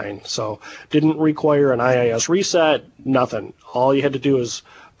worked fine. So didn't require an IIS reset, nothing. All you had to do is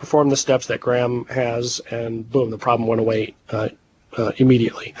perform the steps that Graham has, and boom, the problem went away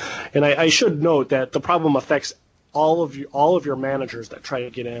immediately. And I should note that the problem affects all of your managers that try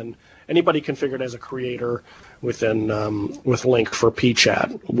to get in. Anybody configured as a creator within with Link for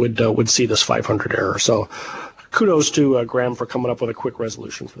PChat would see this 500 error. So kudos to Graham for coming up with a quick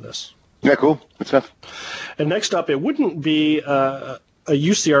resolution for this. Yeah, cool. Good stuff. And next up, it wouldn't be a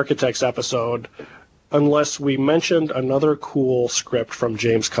UC Architects episode unless we mentioned another cool script from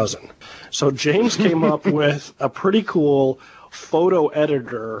James Cousin. So James came up with a pretty cool photo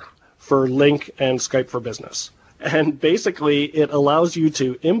editor for Link and Skype for Business. And basically, it allows you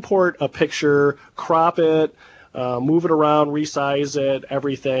to import a picture, crop it, move it around, resize it,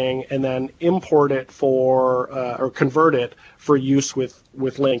 everything, and then import it or convert it for use with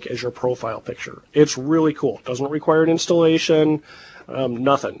Link as your profile picture. It's really cool. Doesn't require an installation,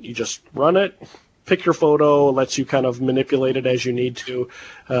 nothing. You just run it, pick your photo, lets you kind of manipulate it as you need to,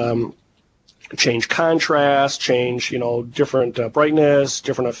 change contrast, change, different brightness,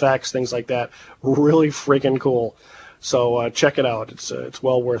 different effects, things like that. Really freaking cool. So check it out. It's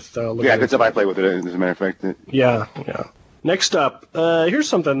well worth looking at. Yeah, good stuff. I play with it, as a matter of fact. Yeah. Next up, here's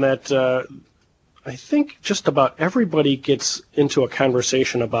something that I think just about everybody gets into a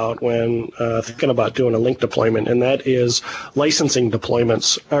conversation about when thinking about doing a Link deployment, and that is licensing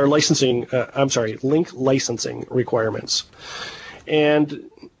deployments, or Link licensing requirements. And,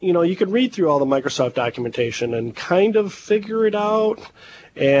 you can read through all the Microsoft documentation and kind of figure it out.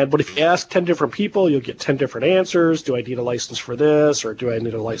 But if you ask 10 different people, you'll get 10 different answers. Do I need a license for this, or do I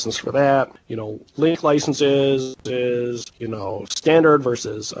need a license for that? Link licenses is, standard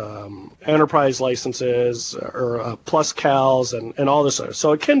versus enterprise licenses, or plus CALs, and all this other.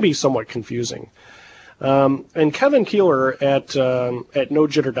 So it can be somewhat confusing. And Kevin Keeler at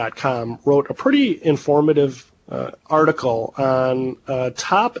NoJitter.com wrote a pretty informative article on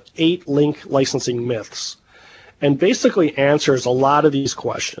top 8 Link licensing myths, and basically answers a lot of these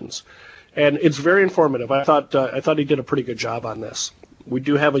questions. And it's very informative. I thought he did a pretty good job on this. We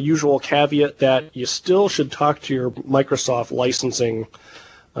do have a usual caveat that you still should talk to your Microsoft licensing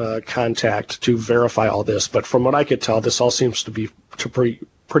contact to verify all this. But from what I could tell, this all seems to be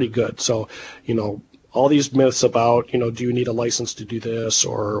pretty good. So, all these myths about, do you need a license to do this,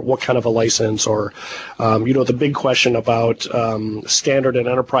 or what kind of a license, or, the big question about standard and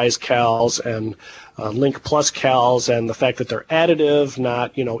enterprise CALs and Link Plus CALs, and the fact that they're additive,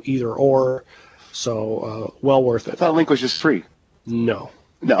 not, either or. So, well worth it. I thought Link was just free. No.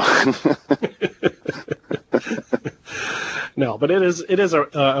 No, but it is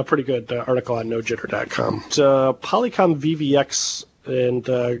a pretty good article on NoJitter.com. It's Polycom VVX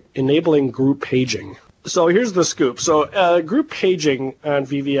and enabling group paging. So here's the scoop. So group paging on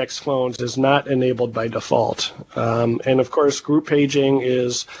VVX phones is not enabled by default. And of course, group paging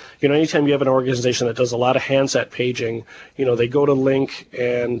is, anytime you have an organization that does a lot of handset paging, they go to Link,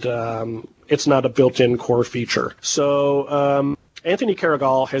 and it's not a built-in core feature. So Anthony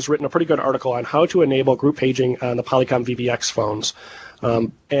Carrigal has written a pretty good article on how to enable group paging on the Polycom VVX phones.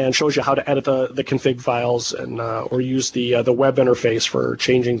 And shows you how to edit the config files and or use the web interface for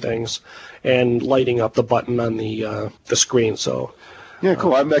changing things and lighting up the button on the screen. So yeah,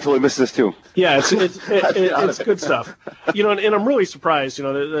 cool. I've actually missed this too. Yeah, it's good stuff. And I'm really surprised.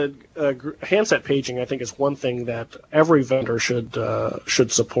 The handset paging, I think, is one thing that every vendor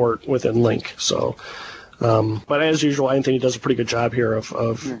should support within Link. So. But as usual, Anthony does a pretty good job here of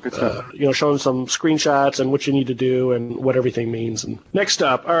showing some screenshots and what you need to do and what everything means. And next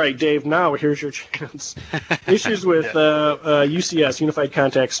up, all right, Dave, now here's your chance. Issues with UCS, Unified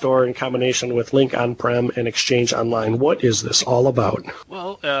Contact Store, in combination with Link On-Prem and Exchange Online. What is this all about?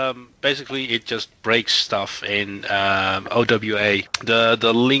 Well, basically it just breaks stuff in OWA.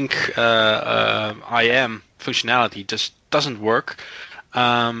 The Link IM functionality just doesn't work.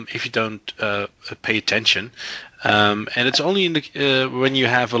 If you don't pay attention, and it's only in the when you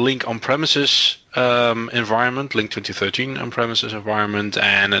have a Link on-premises environment, Link 2013 on-premises environment,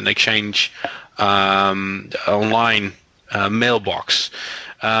 and an Exchange online mailbox.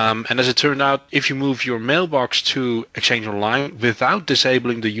 And as it turned out, if you move your mailbox to Exchange Online without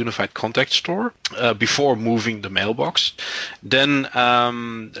disabling the Unified Contact Store before moving the mailbox, then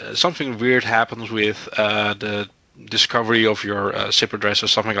something weird happens with the discovery of your SIP address or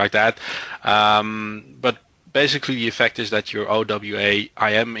something like that. But basically, the effect is that your OWA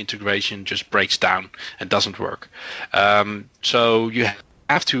IM integration just breaks down and doesn't work. So you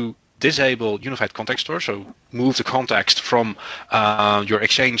have to disable Unified Contact Store, so move the context from your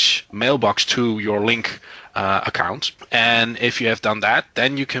Exchange mailbox to your Link account. And if you have done that,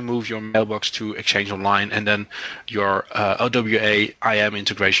 then you can move your mailbox to Exchange Online, and then your OWA IM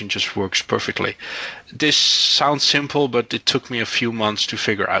integration just works perfectly. This sounds simple, but it took me a few months to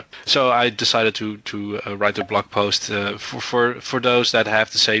figure out. So I decided to write a blog post for those that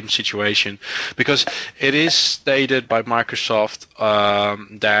have the same situation, because it is stated by Microsoft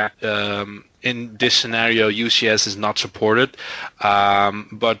that in this scenario, UCS is not supported,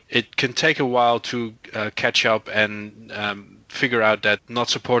 but it can take a while to catch up and figure out that not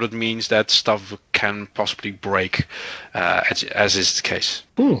supported means that stuff can possibly break, as is the case.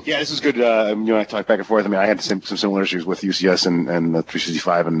 Yeah, this is good. You and I talked back and forth. I mean, I had some similar issues with UCS and the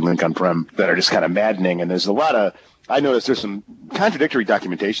 365 and Link on-prem that are just kind of maddening, and there's a lot of... I noticed there's some contradictory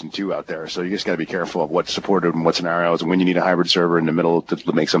documentation, too, out there, so you just got to be careful of what's supported and what scenarios and when you need a hybrid server in the middle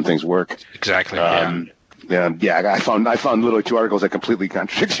to make some things work. Exactly, I found literally two articles that completely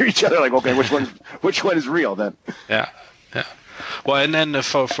contradict each other. Like, okay, which one is real then? Yeah. Well, and then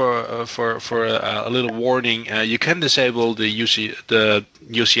for a little warning, you can disable the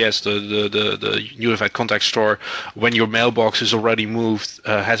UCS, the Unified Contact Store, when your mailbox is already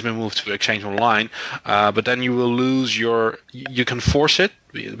has been moved to Exchange Online. But then you will lose you can force it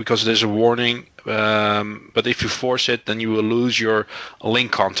because there's a warning. But if you force it, then you will lose your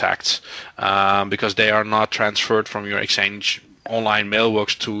Link contacts because they are not transferred from your Exchange Online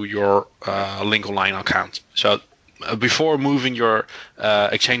mailbox to your Link Online account. So before moving your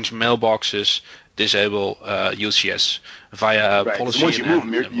Exchange mailboxes, disable UCS via policy. So once you move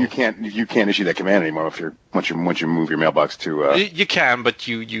them, you can't issue that command anymore once you move your mailbox to. You can, but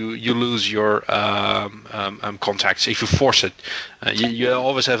you lose your contacts if you force it. You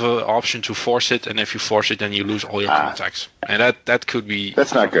always have an option to force it, and if you force it, then you lose all your contacts, and that could be.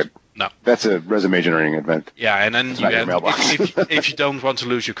 That's not good. No. That's a resume generating event. Yeah, and then if you don't want to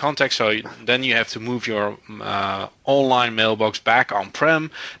lose your contacts, then you have to move your online mailbox back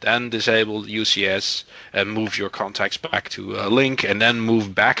on-prem, then disable UCS and move your contacts back to Link, and then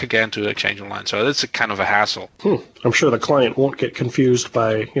move back again to Exchange Online. So that's a kind of a hassle. I'm sure the client won't get confused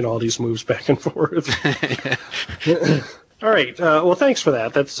by all these moves back and forth. All right. Well, thanks for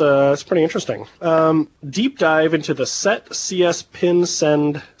that. That's pretty interesting. Deep dive into the set CS pin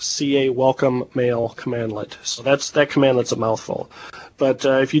send CA welcome mail commandlet. So that commandlet's a mouthful. But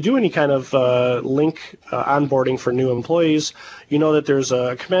if you do any kind of link onboarding for new employees, you know that there's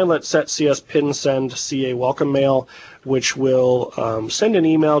a commandlet set CS pin send CA welcome mail, which will send an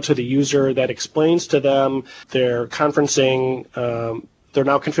email to the user that explains to them their conferencing. They're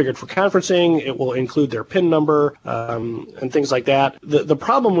now configured for conferencing. It will include their PIN number and things like that. The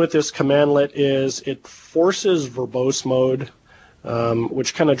problem with this commandlet is it forces verbose mode,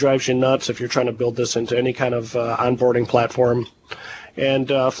 which kind of drives you nuts if you're trying to build this into any kind of onboarding platform. And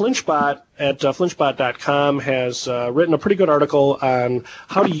FlinchBot at flinchbot.com has written a pretty good article on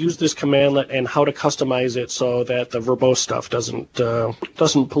how to use this commandlet and how to customize it so that the verbose stuff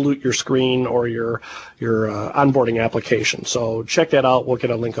doesn't pollute your screen or your onboarding application. So check that out. We'll get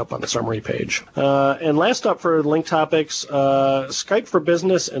a link up on the summary page. And last up for link topics, Skype for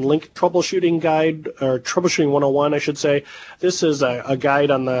Business and Link Troubleshooting Guide, or Troubleshooting 101, I should say. This is a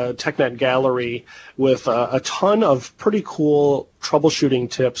guide on the TechNet Gallery with a ton of pretty cool troubleshooting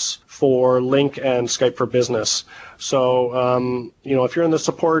tips for Link and Skype for Business. So, if you're in the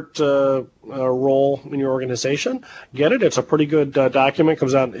support role in your organization, get it. It's a pretty good document.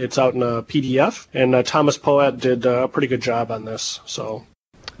 It's out in a PDF, and Thomas Poet did a pretty good job on this. So.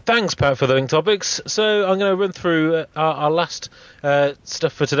 Thanks, Pat, for the link topics. So I'm going to run through our last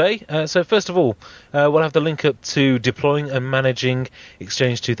stuff for today. So first of all, we'll have the link up to Deploying and Managing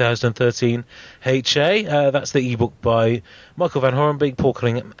Exchange 2013 HA. That's the ebook by Michael Van Horenbeek, Paul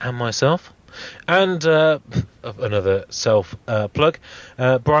Cunningham, and myself. And another self-plug,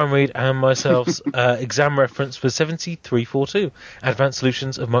 Brian Reed and myself's exam reference for 7342, Advanced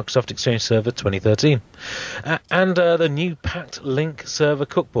Solutions of Microsoft Exchange Server 2013. And the new Packed Link Server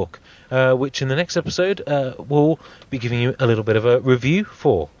Cookbook, which in the next episode we'll be giving you a little bit of a review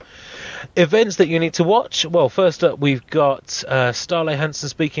for. Events that you need to watch. Well, first up, we've got Starley Hansen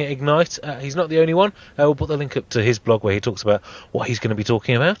speaking at Ignite. He's not the only one. We'll put the link up to his blog where he talks about what he's going to be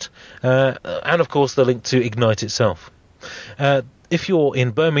talking about. And, of course, the link to Ignite itself. If you're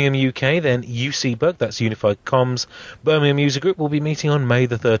in Birmingham, UK, then UCBUG, that's Unified Comms, Birmingham User Group, will be meeting on May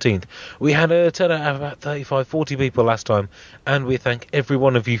the 13th. We had a turnout of about 35, 40 people last time, and we thank every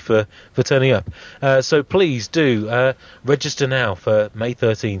one of you for turning up. So please do register now for May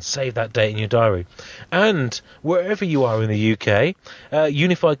 13th. Save that date in your diary. And wherever you are in the UK,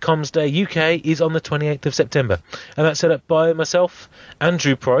 Unified Comms Day UK is on the 28th of September. And that's set up by myself,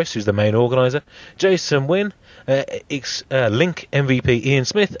 Andrew Price, who's the main organiser, Jason Wynn, Link MVP Ian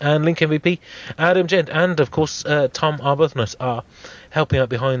Smith, and Link MVP Adam Gent, and of course Tom Arbuthnot are helping out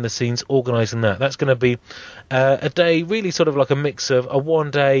behind the scenes organising that. That's going to be a day really sort of like a mix of a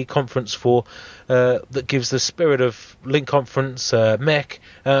one-day conference for that gives the spirit of Link Conference, MEC,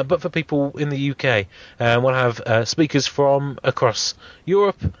 but for people in the UK. We'll have speakers from across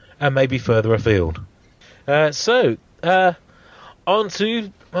Europe and maybe further afield. On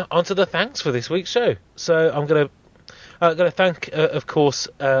to the thanks for this week's show. So I'm going to thank, of course,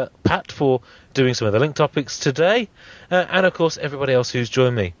 Pat for doing some of the link topics today, and of course everybody else who's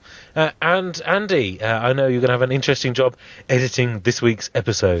joined me. And Andy, I know you're going to have an interesting job editing this week's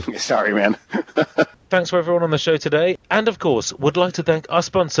episode. Sorry, man. Thanks for everyone on the show today, and of course would like to thank our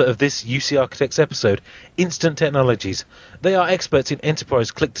sponsor of this UC Architects episode, Instant Technologies. They are experts in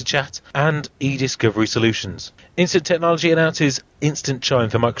enterprise click-to-chat and e-discovery solutions. Instant Technology announces Instant Chime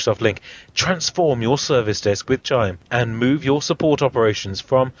for Microsoft Link. Transform your service desk with Chime and move your support operations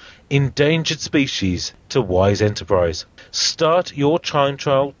from endangered species to wise enterprise. Start your Chime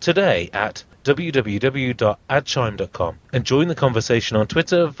trial today at www.addchime.com and join the conversation on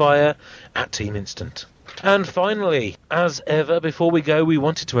Twitter via @TeamInstant. And finally, as ever, before we go, we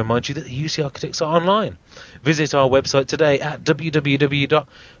wanted to remind you that the UC Architects are online. Visit our website today at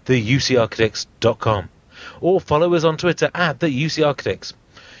www.theucarchitects.com or follow us on Twitter at the UC Architects.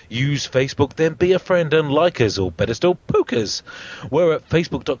 Use Facebook, then be a friend and like us, or better still, poke us. We're at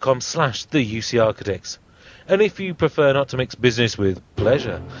facebook.com/theucarchitects. And if you prefer not to mix business with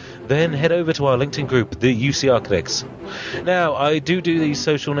pleasure, then head over to our LinkedIn group, the UC Architects. Now, I do these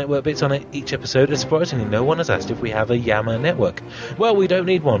social network bits on each episode, and surprisingly, no one has asked if we have a Yammer network. Well, we don't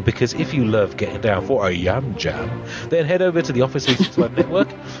need one, because if you love getting down for a Yam Jam, then head over to the Office 365 network,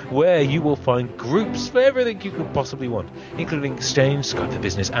 where you will find groups for everything you could possibly want, including Exchange, Skype for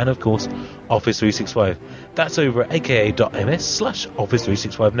Business, and of course, Office 365. That's over at aka.ms/Office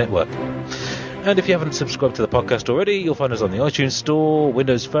 365 network. And if you haven't subscribed to the podcast already, you'll find us on the iTunes Store,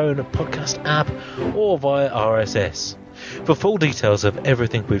 Windows Phone, podcast app, or via RSS. For full details of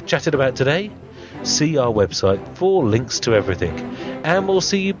everything we've chatted about today, see our website for links to everything. And we'll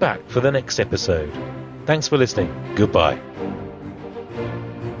see you back for the next episode. Thanks for listening. Goodbye.